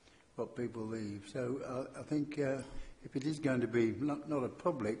what people leave. So I think if it is going to be not a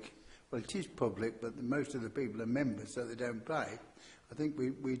public, well, it is public, but most of the people are members, so they don't pay. I think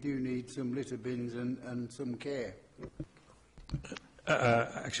we do need some litter bins and some care.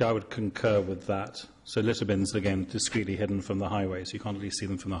 Actually, I would concur with that. So litter bins, again, discreetly hidden from the highway, so you can't really see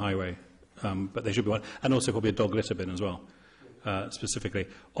them from the highway. But they should be one. And also probably a dog litter bin as well, specifically.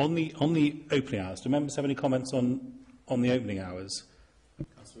 On the opening hours, do members have any comments on the opening hours?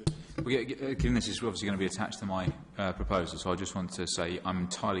 Well, yeah, given this is obviously going to be attached to my proposal, so I just want to say I'm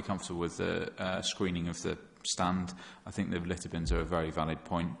entirely comfortable with the screening of the stand. I think the litter bins are a very valid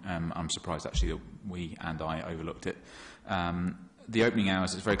point. I'm surprised actually that we and I overlooked it. The opening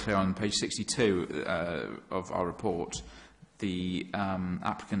hours is very clear on page 62 of our report. The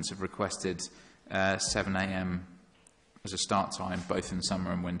applicants have requested 7 a.m. as a start time, both in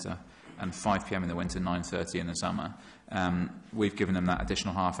summer and winter, and 5 p.m. in the winter, 9:30 in the summer. We've given them that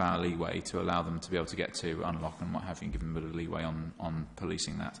additional half-hour leeway to allow them to be able to get to unlock and what have you, and given them a bit of leeway on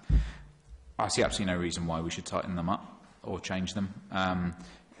policing that. I see absolutely no reason why we should tighten them up or change them.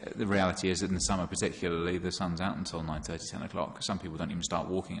 The reality is that in the summer particularly, the sun's out until 9:30, 10 o'clock. Some people don't even start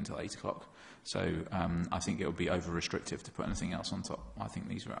walking until 8 o'clock. So I think it would be over-restrictive to put anything else on top. I think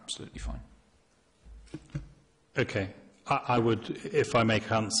these are absolutely fine. Okay. I would, if I may,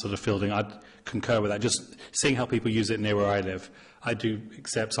 Councillor Fielding, I'd concur with that. Just seeing how people use it near where I live, I do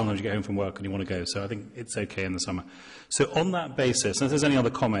accept sometimes you get home from work and you want to go, so I think it's okay in the summer. So on that basis, and if there's any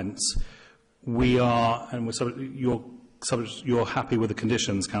other comments, we are, and you're happy with the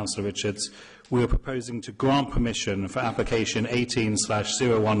conditions, Councillor Richards, we are proposing to grant permission for application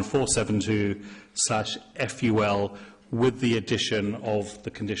 18/01472/FUL with the addition of the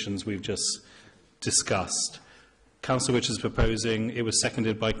conditions we've just discussed. Councillor Richards proposing, it was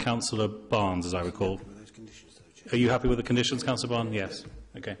seconded by Councillor Barnes, as I recall. Are you happy with the conditions, Councillor Barnes? Yes.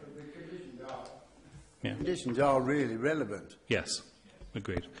 Okay. The conditions are really relevant. Yes.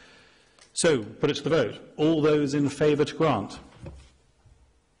 Agreed. So, put it to the vote. All those in favour to grant?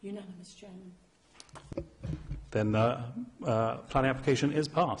 Unanimous, Chairman. Then the planning application is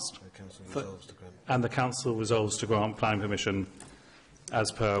passed. And the Council resolves to grant planning permission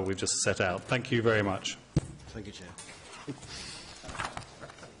as per we've just set out. Thank you very much. Thank you, Chair.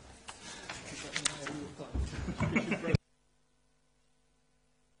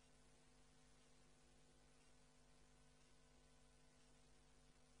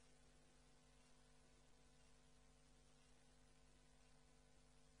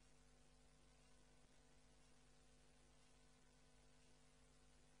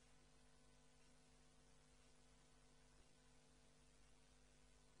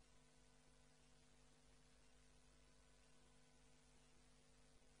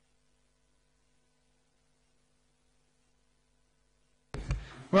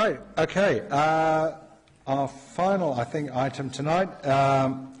 Right, okay. Our final, I think, item tonight,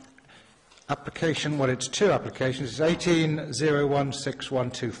 application, well, it's two applications. It's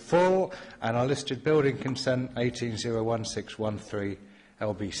 18016124 and our listed building consent 18016113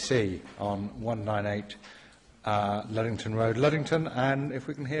 LBC on 198 Luddington Road, Luddington. And if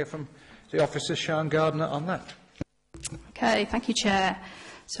we can hear from the officer, Sian Gardner, on that. Okay, thank you, Chair.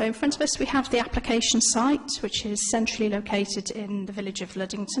 So in front of us we have the application site, which is centrally located in the village of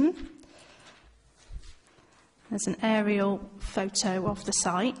Luddington. There's an aerial photo of the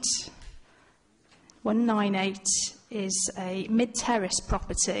site. 198 is a mid-terrace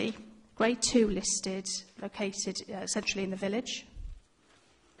property, Grade 2 listed, located centrally in the village.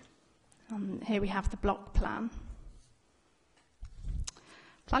 Here we have the block plan.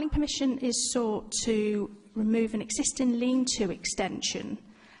 Planning permission is sought to remove an existing lean-to extension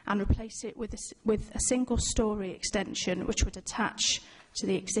and replace it with a single-storey extension which would attach to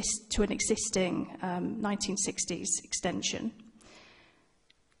an existing 1960s extension.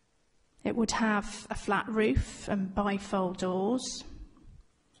 It would have a flat roof and bifold doors.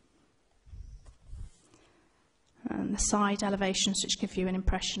 And the side elevations, which give you an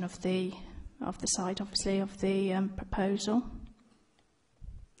impression of the side, obviously, of the proposal.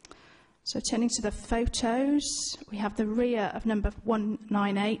 So turning to the photos, we have the rear of number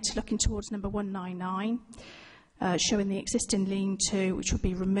 198 looking towards number 199, showing the existing lean-to, which would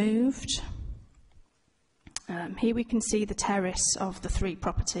be removed. Here we can see the terrace of the three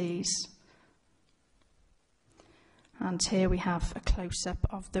properties. And here we have a close-up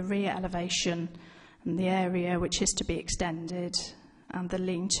of the rear elevation and the area which is to be extended, and the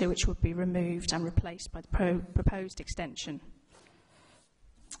lean-to which would be removed and replaced by the proposed extension.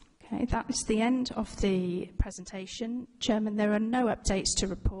 Okay, that is the end of the presentation. Chairman, there are no updates to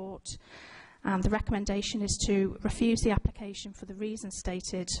report, and the recommendation is to refuse the application for the reasons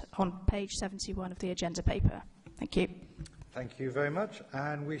stated on page 71 of the agenda paper. Thank you. Thank you very much.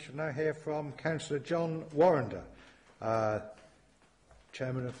 And we shall now hear from Councillor John Warrender,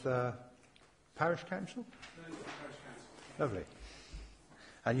 Chairman of the Parish Council? No, Parish Council. Lovely.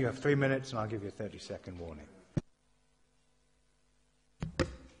 And you have 3 minutes, and I'll give you a 30-second warning.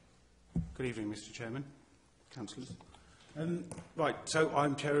 Good evening, Mr. Chairman, councillors. Right, so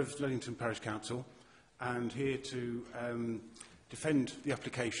I'm Chair of Luddington Parish Council and here to defend the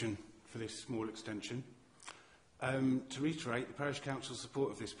application for this small extension. To reiterate the Parish Council's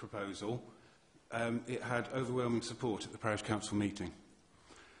support of this proposal, it had overwhelming support at the Parish Council meeting.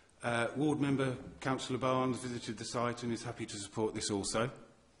 Ward member Councillor Barnes visited the site and is happy to support this also.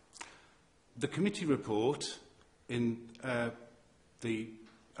 The committee report in the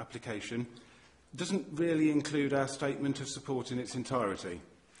application doesn't really include our statement of support in its entirety.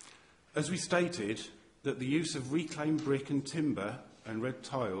 As we stated, that the use of reclaimed brick and timber and red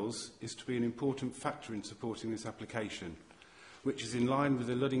tiles is to be an important factor in supporting this application, which is in line with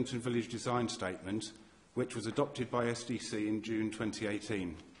the Luddington Village Design Statement, which was adopted by SDC in June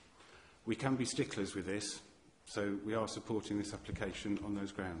 2018. We can be sticklers with this, so we are supporting this application on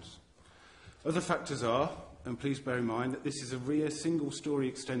those grounds. Other factors are, and please bear in mind, that this is a rear single-storey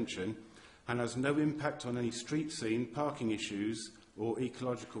extension and has no impact on any street scene, parking issues or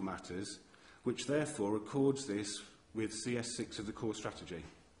ecological matters, which therefore accords this with CS6 of the core strategy.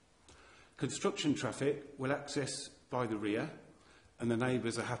 Construction traffic will access by the rear, and the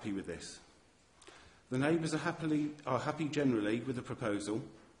neighbours are happy with this. The neighbours are happy generally with the proposal.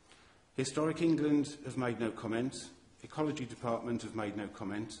 Historic England have made no comment. Ecology Department have made no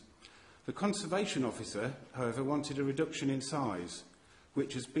comment. The Conservation Officer, however, wanted a reduction in size,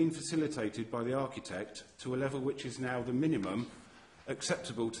 which has been facilitated by the architect to a level which is now the minimum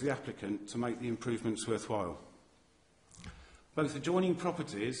acceptable to the applicant to make the improvements worthwhile. Both adjoining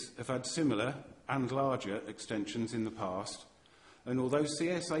properties have had similar and larger extensions in the past, and although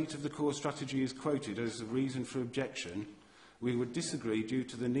CS8 of the core strategy is quoted as a reason for objection, we would disagree due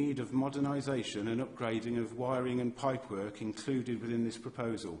to the need of modernisation and upgrading of wiring and pipework included within this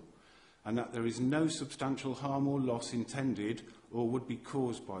proposal, and that there is no substantial harm or loss intended or would be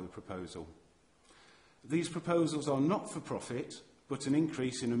caused by the proposal. These proposals are not for profit, but an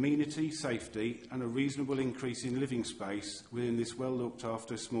increase in amenity, safety and a reasonable increase in living space within this well looked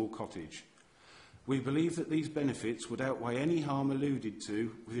after small cottage. We believe that these benefits would outweigh any harm alluded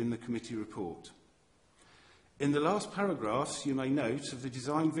to within the committee report. In the last paragraphs, you may note of the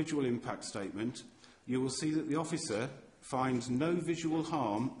design visual impact statement, you will see that the officer finds no visual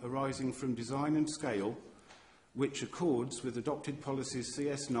harm arising from design and scale, which accords with adopted policies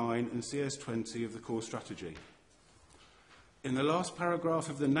CS9 and CS20 of the core strategy. In the last paragraph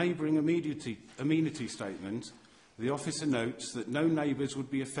of the neighbouring amenity statement, the officer notes that no neighbours would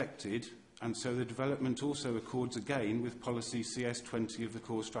be affected, and so the development also accords again with policy CS20 of the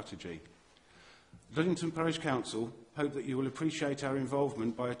core strategy. Luddington Parish Council hope that you will appreciate our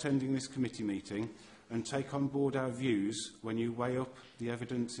involvement by attending this committee meeting and take on board our views when you weigh up the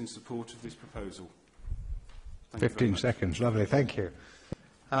evidence in support of this proposal. Thank 15 seconds, lovely, thank you.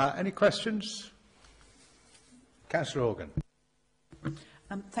 Any questions? Councillor Organ.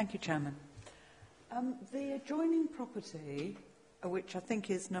 Thank you, Chairman. The adjoining property, which I think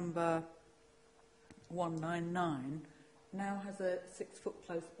is number 199, now has a 6-foot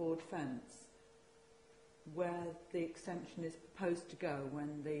close board fence where the extension is proposed to go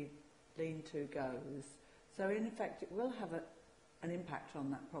when the lean-to goes. So in effect it will have an impact on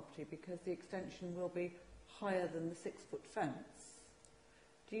that property because the extension will be higher than the 6-foot fence.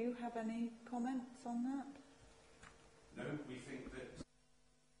 Do you have any comments on that? No, we think that...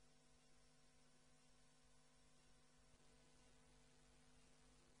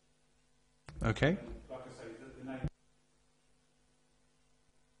 Okay. Like I say, the name...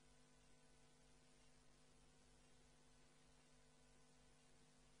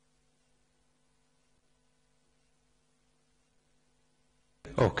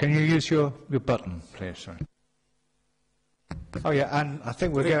 Oh, can you use your button, please? Sorry. Oh, yeah, and I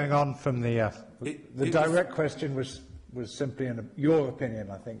think we're going on from the direct question was simply your opinion,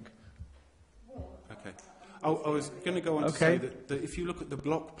 I think. Okay. I was going to go on to say that if you look at the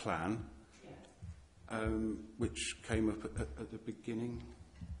block plan, which came up at the beginning.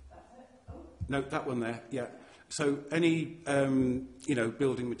 No, that one there, yeah. So any,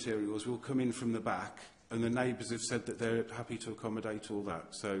 building materials will come in from the back, and the neighbours have said that they're happy to accommodate all that.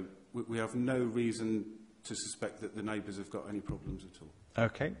 So we have no reason to suspect that the neighbours have got any problems at all.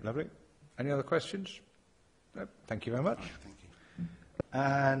 Okay, lovely. Any other questions? No, thank you very much. Thank you.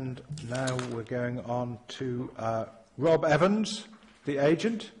 And now we're going on to Rob Evans, the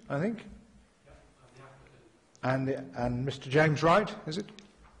agent, I think. And Mr. James Wright, is it?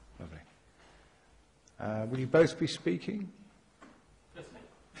 Lovely. Will you both be speaking? Yes,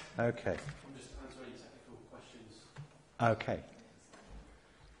 okay. I'm just answering technical questions. Okay.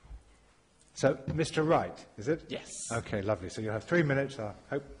 So, Mr. Wright, is it? Yes. Okay, lovely. So you'll have 3 minutes. I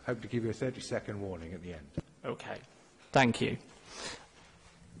hope to give you a 30-second warning at the end. Okay. Thank you.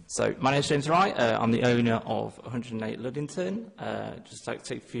 So, my name is James Wright. I'm the owner of 108 Luddington. Just like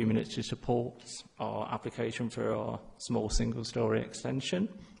to take a few minutes to support our application for our small single-storey extension.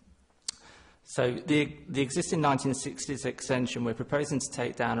 So, the existing 1960s extension we're proposing to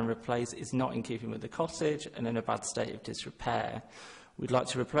take down and replace is not in keeping with the cottage and in a bad state of disrepair. We'd like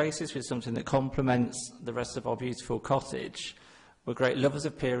to replace this with something that complements the rest of our beautiful cottage. We're great lovers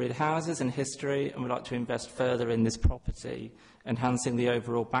of period houses and history, and we'd like to invest further in this property, enhancing the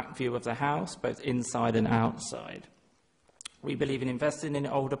overall back view of the house, both inside and outside. We believe in investing in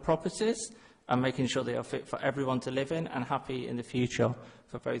older properties and making sure they are fit for everyone to live in and happy in the future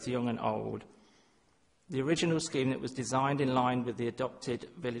for both young and old. The original scheme that was designed in line with the adopted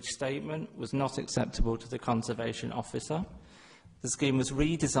village statement was not acceptable to the Conservation Officer. The scheme was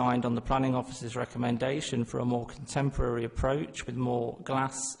redesigned on the Planning Officer's recommendation for a more contemporary approach with more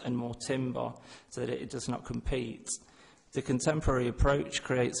glass and more timber so that it does not compete. The contemporary approach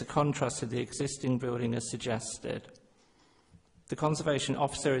creates a contrast to the existing building as suggested. The Conservation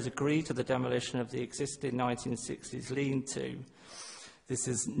Officer has agreed to the demolition of the existing 1960s lean-to. This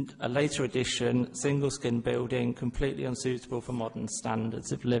is a later addition, single-skin building, completely unsuitable for modern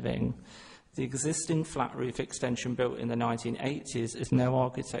standards of living. The existing flat roof extension built in the 1980s has no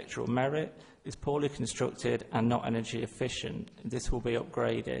architectural merit, is poorly constructed and not energy efficient. This will be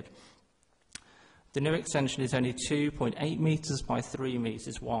upgraded. The new extension is only 2.8 metres by 3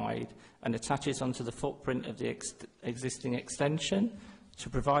 metres wide and attaches onto the footprint of the existing extension to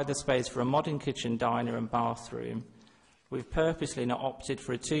provide the space for a modern kitchen, diner and bathroom. We've purposely not opted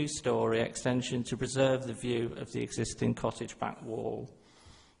for a two-storey extension to preserve the view of the existing cottage back wall.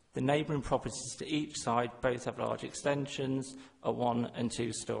 The neighbouring properties to each side both have large extensions, are 1 and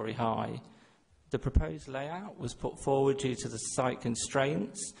 2 storey high. The proposed layout was put forward due to the site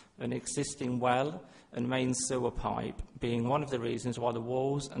constraints, an existing well and main sewer pipe being one of the reasons why the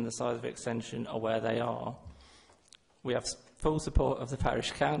walls and the size of extension are where they are. We have full support of the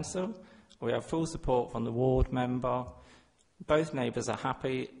parish council. We have full support from the ward member. Both neighbours are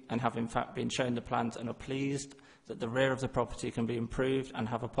happy and have in fact been shown the plans and are pleased that the rear of the property can be improved and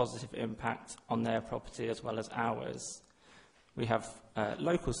have a positive impact on their property as well as ours. We have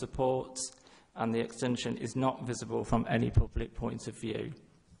local support and the extension is not visible from any public point of view.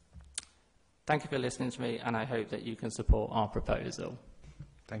 Thank you for listening to me and I hope that you can support our proposal.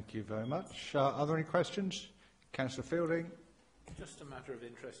 Thank you very much. Are there any questions? Councillor Fielding. Just a matter of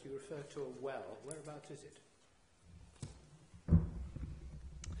interest, you refer to a well. Whereabouts is it?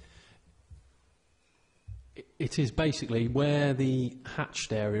 It is basically where the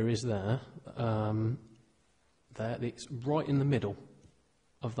hatched area is there. It's right in the middle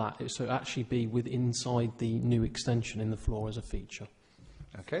of that. So it'll actually be inside the new extension in the floor as a feature.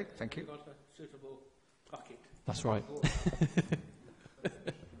 Okay, thank you. Got a suitable bucket. That's right.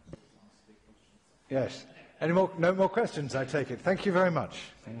 Yes. No more questions, I take it. Thank you very much.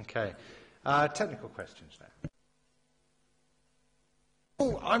 Okay. Technical questions now.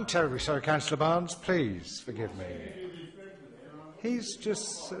 Oh, I'm terribly sorry, Councillor Barnes. Please forgive me. It's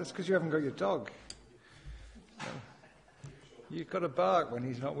because you haven't got your dog. You've got to bark when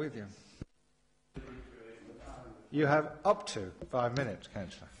he's not with you. You have up to 5 minutes,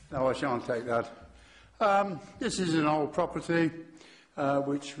 Councillor. No, I shan't take that. This is an old property,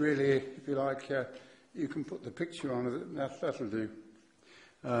 which really, if you like, you can put the picture on of it, and that'll do.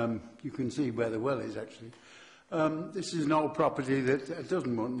 You can see where the well is, actually. This is an old property that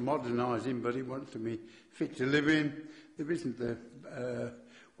doesn't want modernising, but it wants to be fit to live in. There isn't the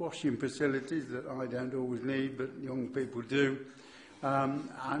washing facilities that I don't always need, but young people do.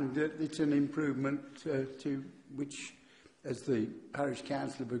 And it's an improvement to which, as the parish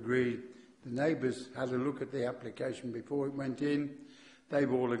council have agreed, the neighbours had a look at the application before it went in.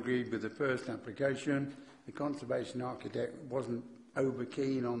 They've all agreed with the first application. The conservation architect wasn't over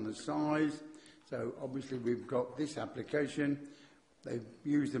keen on the size. So obviously we've got this application. They've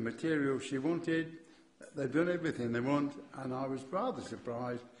used the material she wanted. They've done everything they want, and I was rather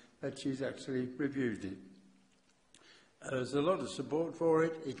surprised that she's actually reviewed it. There's a lot of support for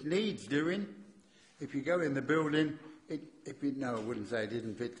it. It needs doing. If you go in the building, no, I wouldn't say it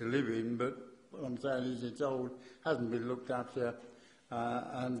isn't fit to live in, but what I'm saying is it's old, hasn't been looked after,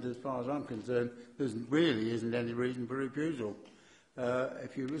 and as far as I'm concerned, there really isn't any reason for refusal.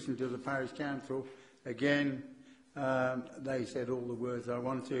 If you listen to the parish council, again, they said all the words I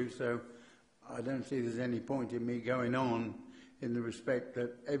want to, so I don't see there's any point in me going on in the respect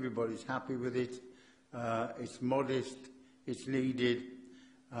that everybody's happy with it. It's modest, it's needed,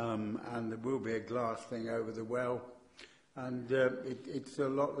 and there will be a glass thing over the well, and it's a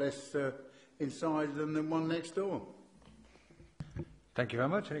lot less inside than the one next door. Thank you very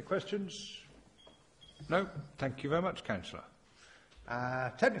much. Any questions? No? Thank you very much, Councillor.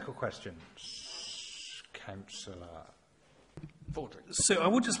 Technical questions. Councillor Fordring. So I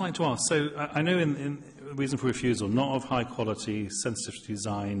would just like to ask, so I know in reason for refusal, not of high quality, sensitively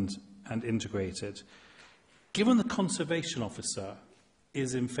designed and integrated. Given the conservation officer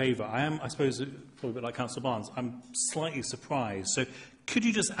is in favour, I suppose, probably a bit like Councillor Barnes, I'm slightly surprised. So could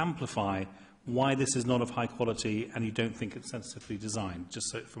you just amplify why this is not of high quality and you don't think it's sensitively designed, just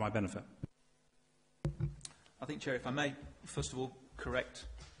so, for my benefit? I think, Chair, if I may, first of all, correct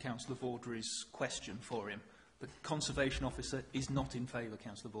Councillor Vaudrey's question for him. The Conservation Officer is not in favour,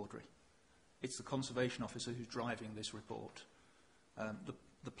 Councillor Vaudrey. It's the Conservation Officer who's driving this report.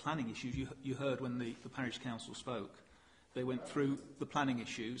 The planning issues, you heard when the Parish Council spoke, they went through the planning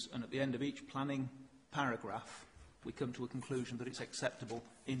issues, and at the end of each planning paragraph, we come to a conclusion that it's acceptable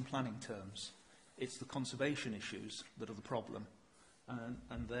in planning terms. It's the conservation issues that are the problem,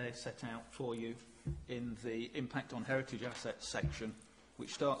 and they're set out for you in the Impact on Heritage Assets section,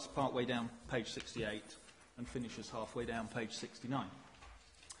 which starts partway down page 68 and finishes halfway down page 69.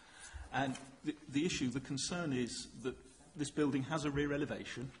 And the issue, the concern is that this building has a rear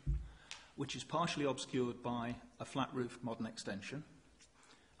elevation, which is partially obscured by a flat roof modern extension,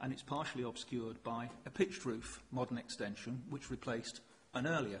 and it's partially obscured by a pitched roof modern extension, which replaced an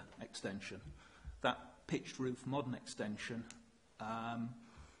earlier extension. That pitched roof modern extension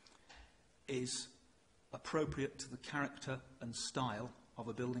is appropriate to the character and style of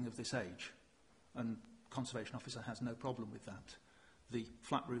a building of this age. And Conservation Officer has no problem with that. The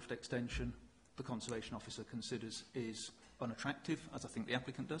flat-roofed extension, the Conservation Officer considers is unattractive, as I think the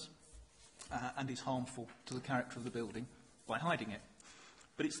applicant does, and is harmful to the character of the building by hiding it.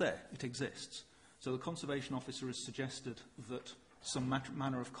 But it's there, it exists. So the Conservation Officer has suggested that some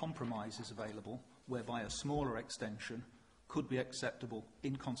manner of compromise is available, whereby a smaller extension could be acceptable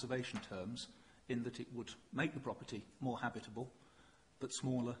in conservation terms, in that it would make the property more habitable, but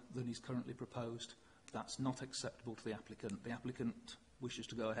smaller than is currently proposed. That's not acceptable to the applicant. The applicant wishes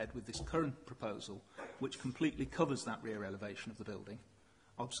to go ahead with this current proposal, which completely covers that rear elevation of the building,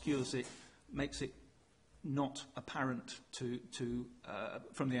 obscures it, makes it not apparent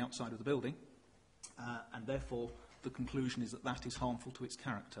from the outside of the building, and therefore the conclusion is that that is harmful to its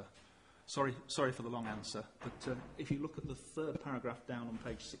character. Sorry for the long answer, but if you look at the third paragraph down on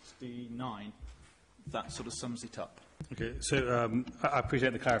page 69, that sort of sums it up. Okay, so I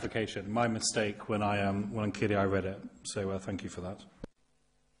appreciate the clarification. My mistake when clearly I read it, so thank you for that.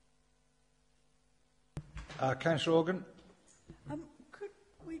 Councillor Organ. Could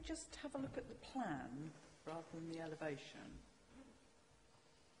we just have a look at the plan rather than the elevation?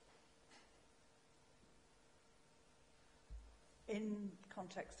 In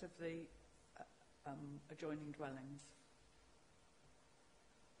context of the adjoining dwellings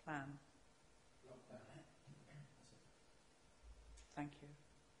plan. Thank you.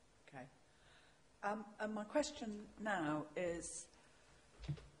 Okay. And my question now is,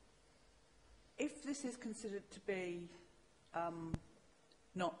 if this is considered to be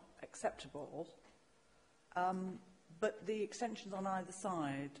not acceptable, but the extensions on either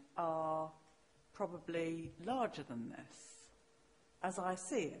side are probably larger than this, as I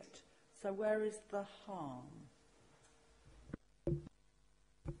see it, so where is the harm?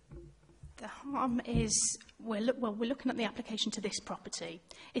 The harm is, we're looking at the application to this property.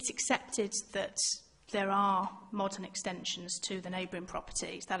 It's accepted that there are modern extensions to the neighbouring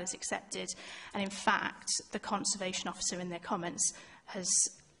properties. That is accepted. And in fact, the Conservation Officer in their comments has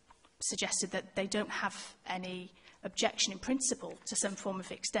suggested that they don't have any objection in principle to some form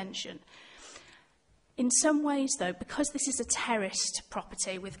of extension. In some ways, though, because this is a terraced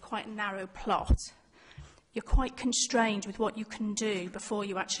property with quite a narrow plot, you're quite constrained with what you can do before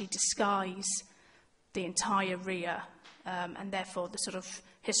you actually disguise the entire rear, and therefore the sort of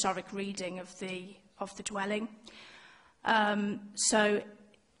historic reading of the dwelling. So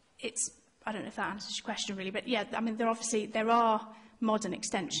it's, I don't know if that answers your question really, but yeah, I mean, there are modern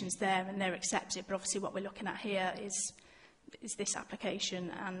extensions there and they're accepted, but obviously what we're looking at here is this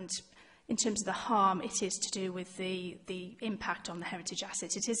application, and in terms of the harm, it is to do with the impact on the heritage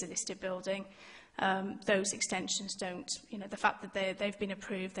asset. It is a listed building. Those extensions don't, the fact that they've been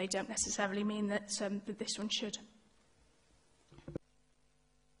approved, they don't necessarily mean that, that this one should.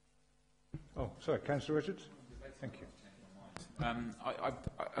 Oh, sorry, Councillor Richards. Thank you.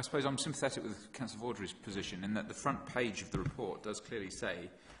 I suppose I'm sympathetic with Councillor Vaudrey's position in that the front page of the report does clearly say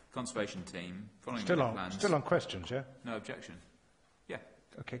conservation team following the plans. Still on questions, yeah? No objection. Yeah.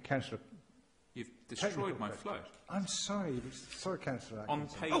 Okay, Councillor. You've destroyed my flow. I'm sorry. Sorry, Councillor.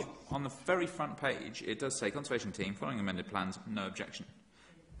 On the very front page, it does say conservation team following amended plans, no objection.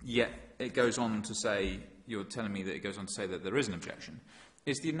 Yet it goes on to say, you're telling me that it goes on to say that there is an objection.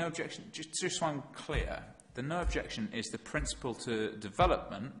 Is the no objection, just so I'm clear, the no objection is the principle to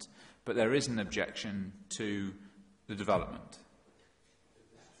development, but there is an objection to the development?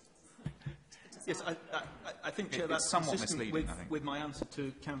 Yes, I think, Chair, that's somewhat consistent misleading, I think. with my answer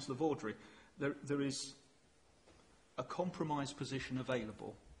to Councillor Vaudrey. There is a compromise position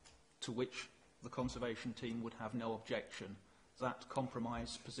available to which the conservation team would have no objection. That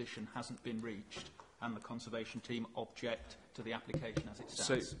compromise position hasn't been reached, and the conservation team object to the application as it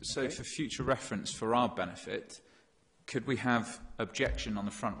stands. So for future reference, for our benefit, could we have objection on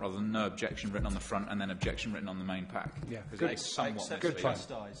the front rather than no objection written on the front and then objection written on the main pack? Yeah, good point.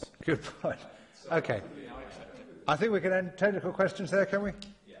 Good point. Okay. I think we can end technical questions there, can we?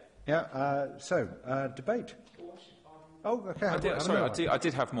 Yeah. Debate. Oh, okay. I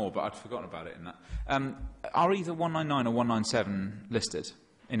did have more, but I'd forgotten about it in that. Are either 199 or 197 listed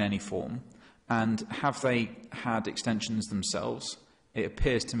in any form? And have they had extensions themselves? It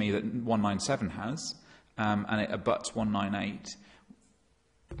appears to me that 197 has, and it abuts 198.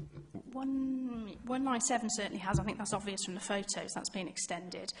 197 certainly has. I think that's obvious from the photos. That's been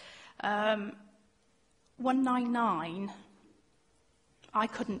extended. 199, I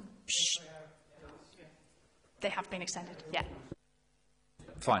couldn't... They have been extended, yeah.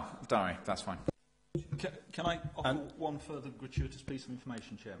 Fine, don't worry, that's fine. Can I offer one further gratuitous piece of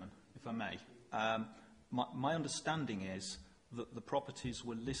information, Chairman, if I may? My understanding is that the properties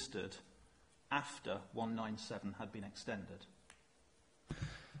were listed after 197 had been extended.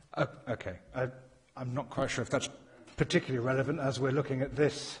 Okay. I'm not quite sure if that's particularly relevant as we're looking at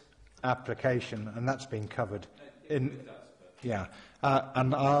this application, and that's been covered in... Yeah.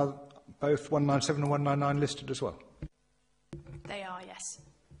 And are both 197 and 199 listed as well? They are, yes.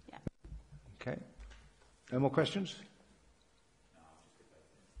 Yeah. Okay. No more questions?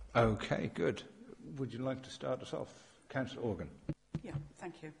 Okay, good. Would you like to start us off? Councillor Organ. Yeah,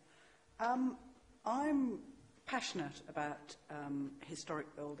 thank you. I'm passionate about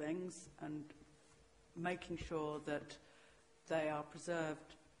historic buildings and making sure that they are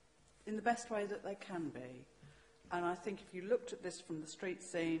preserved in the best way that they can be. And I think if you looked at this from the street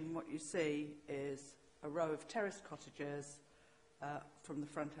scene, what you see is a row of terraced cottages from the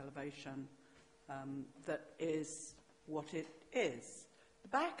front elevation that is what it is. The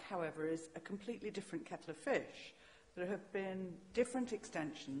back, however, is a completely different kettle of fish. There have been different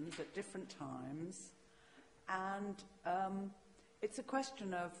extensions at different times, and it's a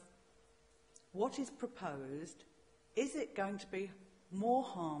question of what is proposed. Is it going to be more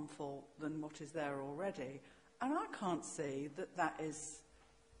harmful than what is there already? And I can't see that that is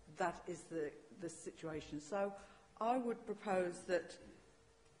the situation. So I would propose that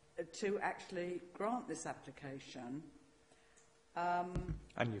to actually grant this application.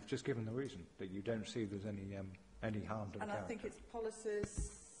 And you've just given the reason that you don't see there's any harm to the And character. I think it's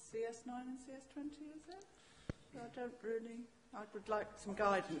policies CS9 and CS20, is it? I don't really... I would like some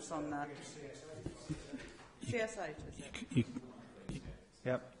guidance on that. CS8, is it?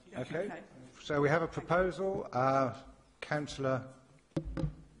 Yep. Okay. So we have a proposal. Councillor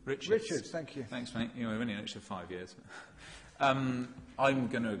Richards, thank you. Thanks, mate. We've only known each other 5 years. I'm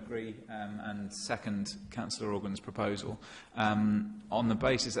going to agree and second Councillor Organ's proposal on the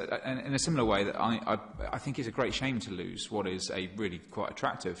basis that, in a similar way, that I think it's a great shame to lose what is a really quite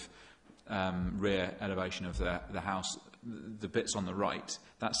attractive rear elevation of the house. The bits on the right,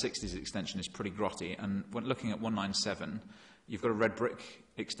 that 60s extension is pretty grotty, and when looking at 197, you've got a red brick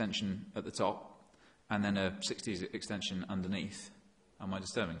extension at the top and then a 60s extension underneath. Am I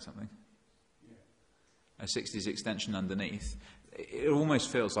disturbing something? A 60s extension underneath. It almost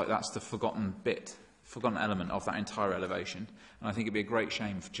feels like that's the forgotten element of that entire elevation, and I think it'd be a great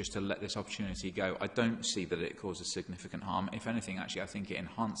shame just to let this opportunity go. I don't see that it causes significant harm. If anything, actually, I think it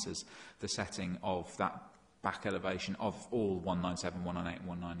enhances the setting of that back elevation of all 197, 198 and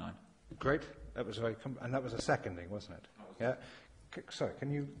 199. Great. That was very and that was a seconding, wasn't it? Yeah. Sorry,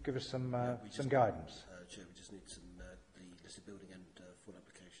 can you give us some guidance? Chair, we just need some the listed building and full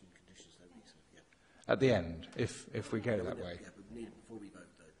application conditions, don't we? So, yeah. At the end, if we go that way. Yeah, but we need it before we vote,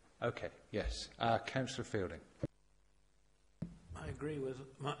 though. Okay. Yes. Councillor Fielding. I agree with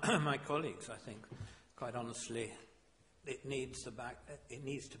my colleagues. I think, quite honestly, it needs the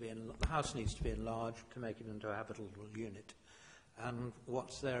house needs to be enlarged to make it into a habitable unit, and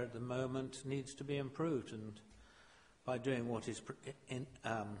what's there at the moment needs to be improved. And by doing what is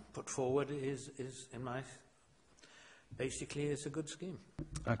put forward is in my basically is a good scheme.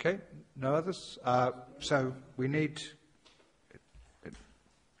 Okay. No others. So we need.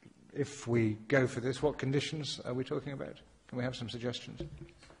 If we go for this, what conditions are we talking about? Can we have some suggestions?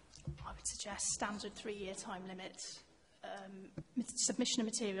 I would suggest standard 3-year time limit, submission of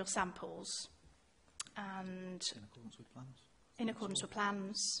material samples, and in accordance with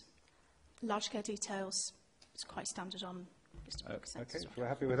plans, large-scale details. It's quite standard on list of okay, so we're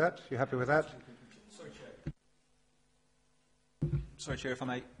happy with that. You're happy with that? Sorry, Chair, if I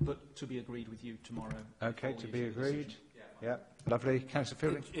may, but to be agreed with you tomorrow. Okay, to be agreed. Yeah, lovely. Councillor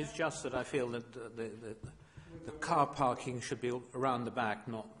Fielding. It's just that I feel that the car parking should be around the back,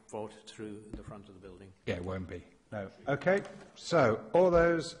 not brought through the front of the building. Yeah, it won't be. No. Okay. So all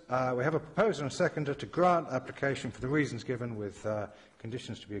those, we have a proposer and a seconder to grant application for the reasons given, with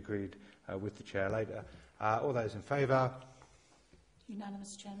conditions to be agreed with the chair later. All those in favour?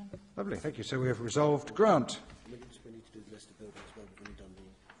 Unanimous, Chairman. Lovely. Thank you. So we have resolved grant. We need to do the list of buildings as well. We've done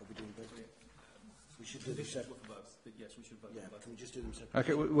are we doing both? We should do them separately. Yes, we should vote. Yeah, can we just do them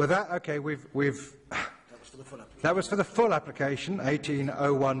separately? Okay. With that, okay, we've. That was for the full application,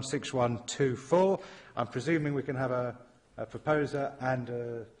 18016124. I'm presuming we can have a proposer and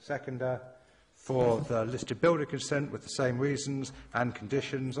a seconder for the listed builder consent with the same reasons and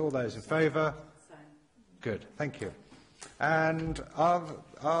conditions. All those in favour? Good, thank you. And are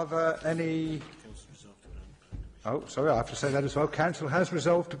there any... Oh, sorry, I have to say that as well. Council has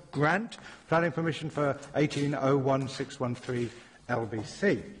resolved to grant planning permission for 18016113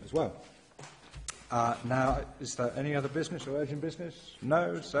 LBC as well. Now, is there any other business or urgent business?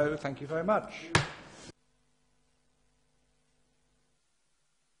 No, so thank you very much.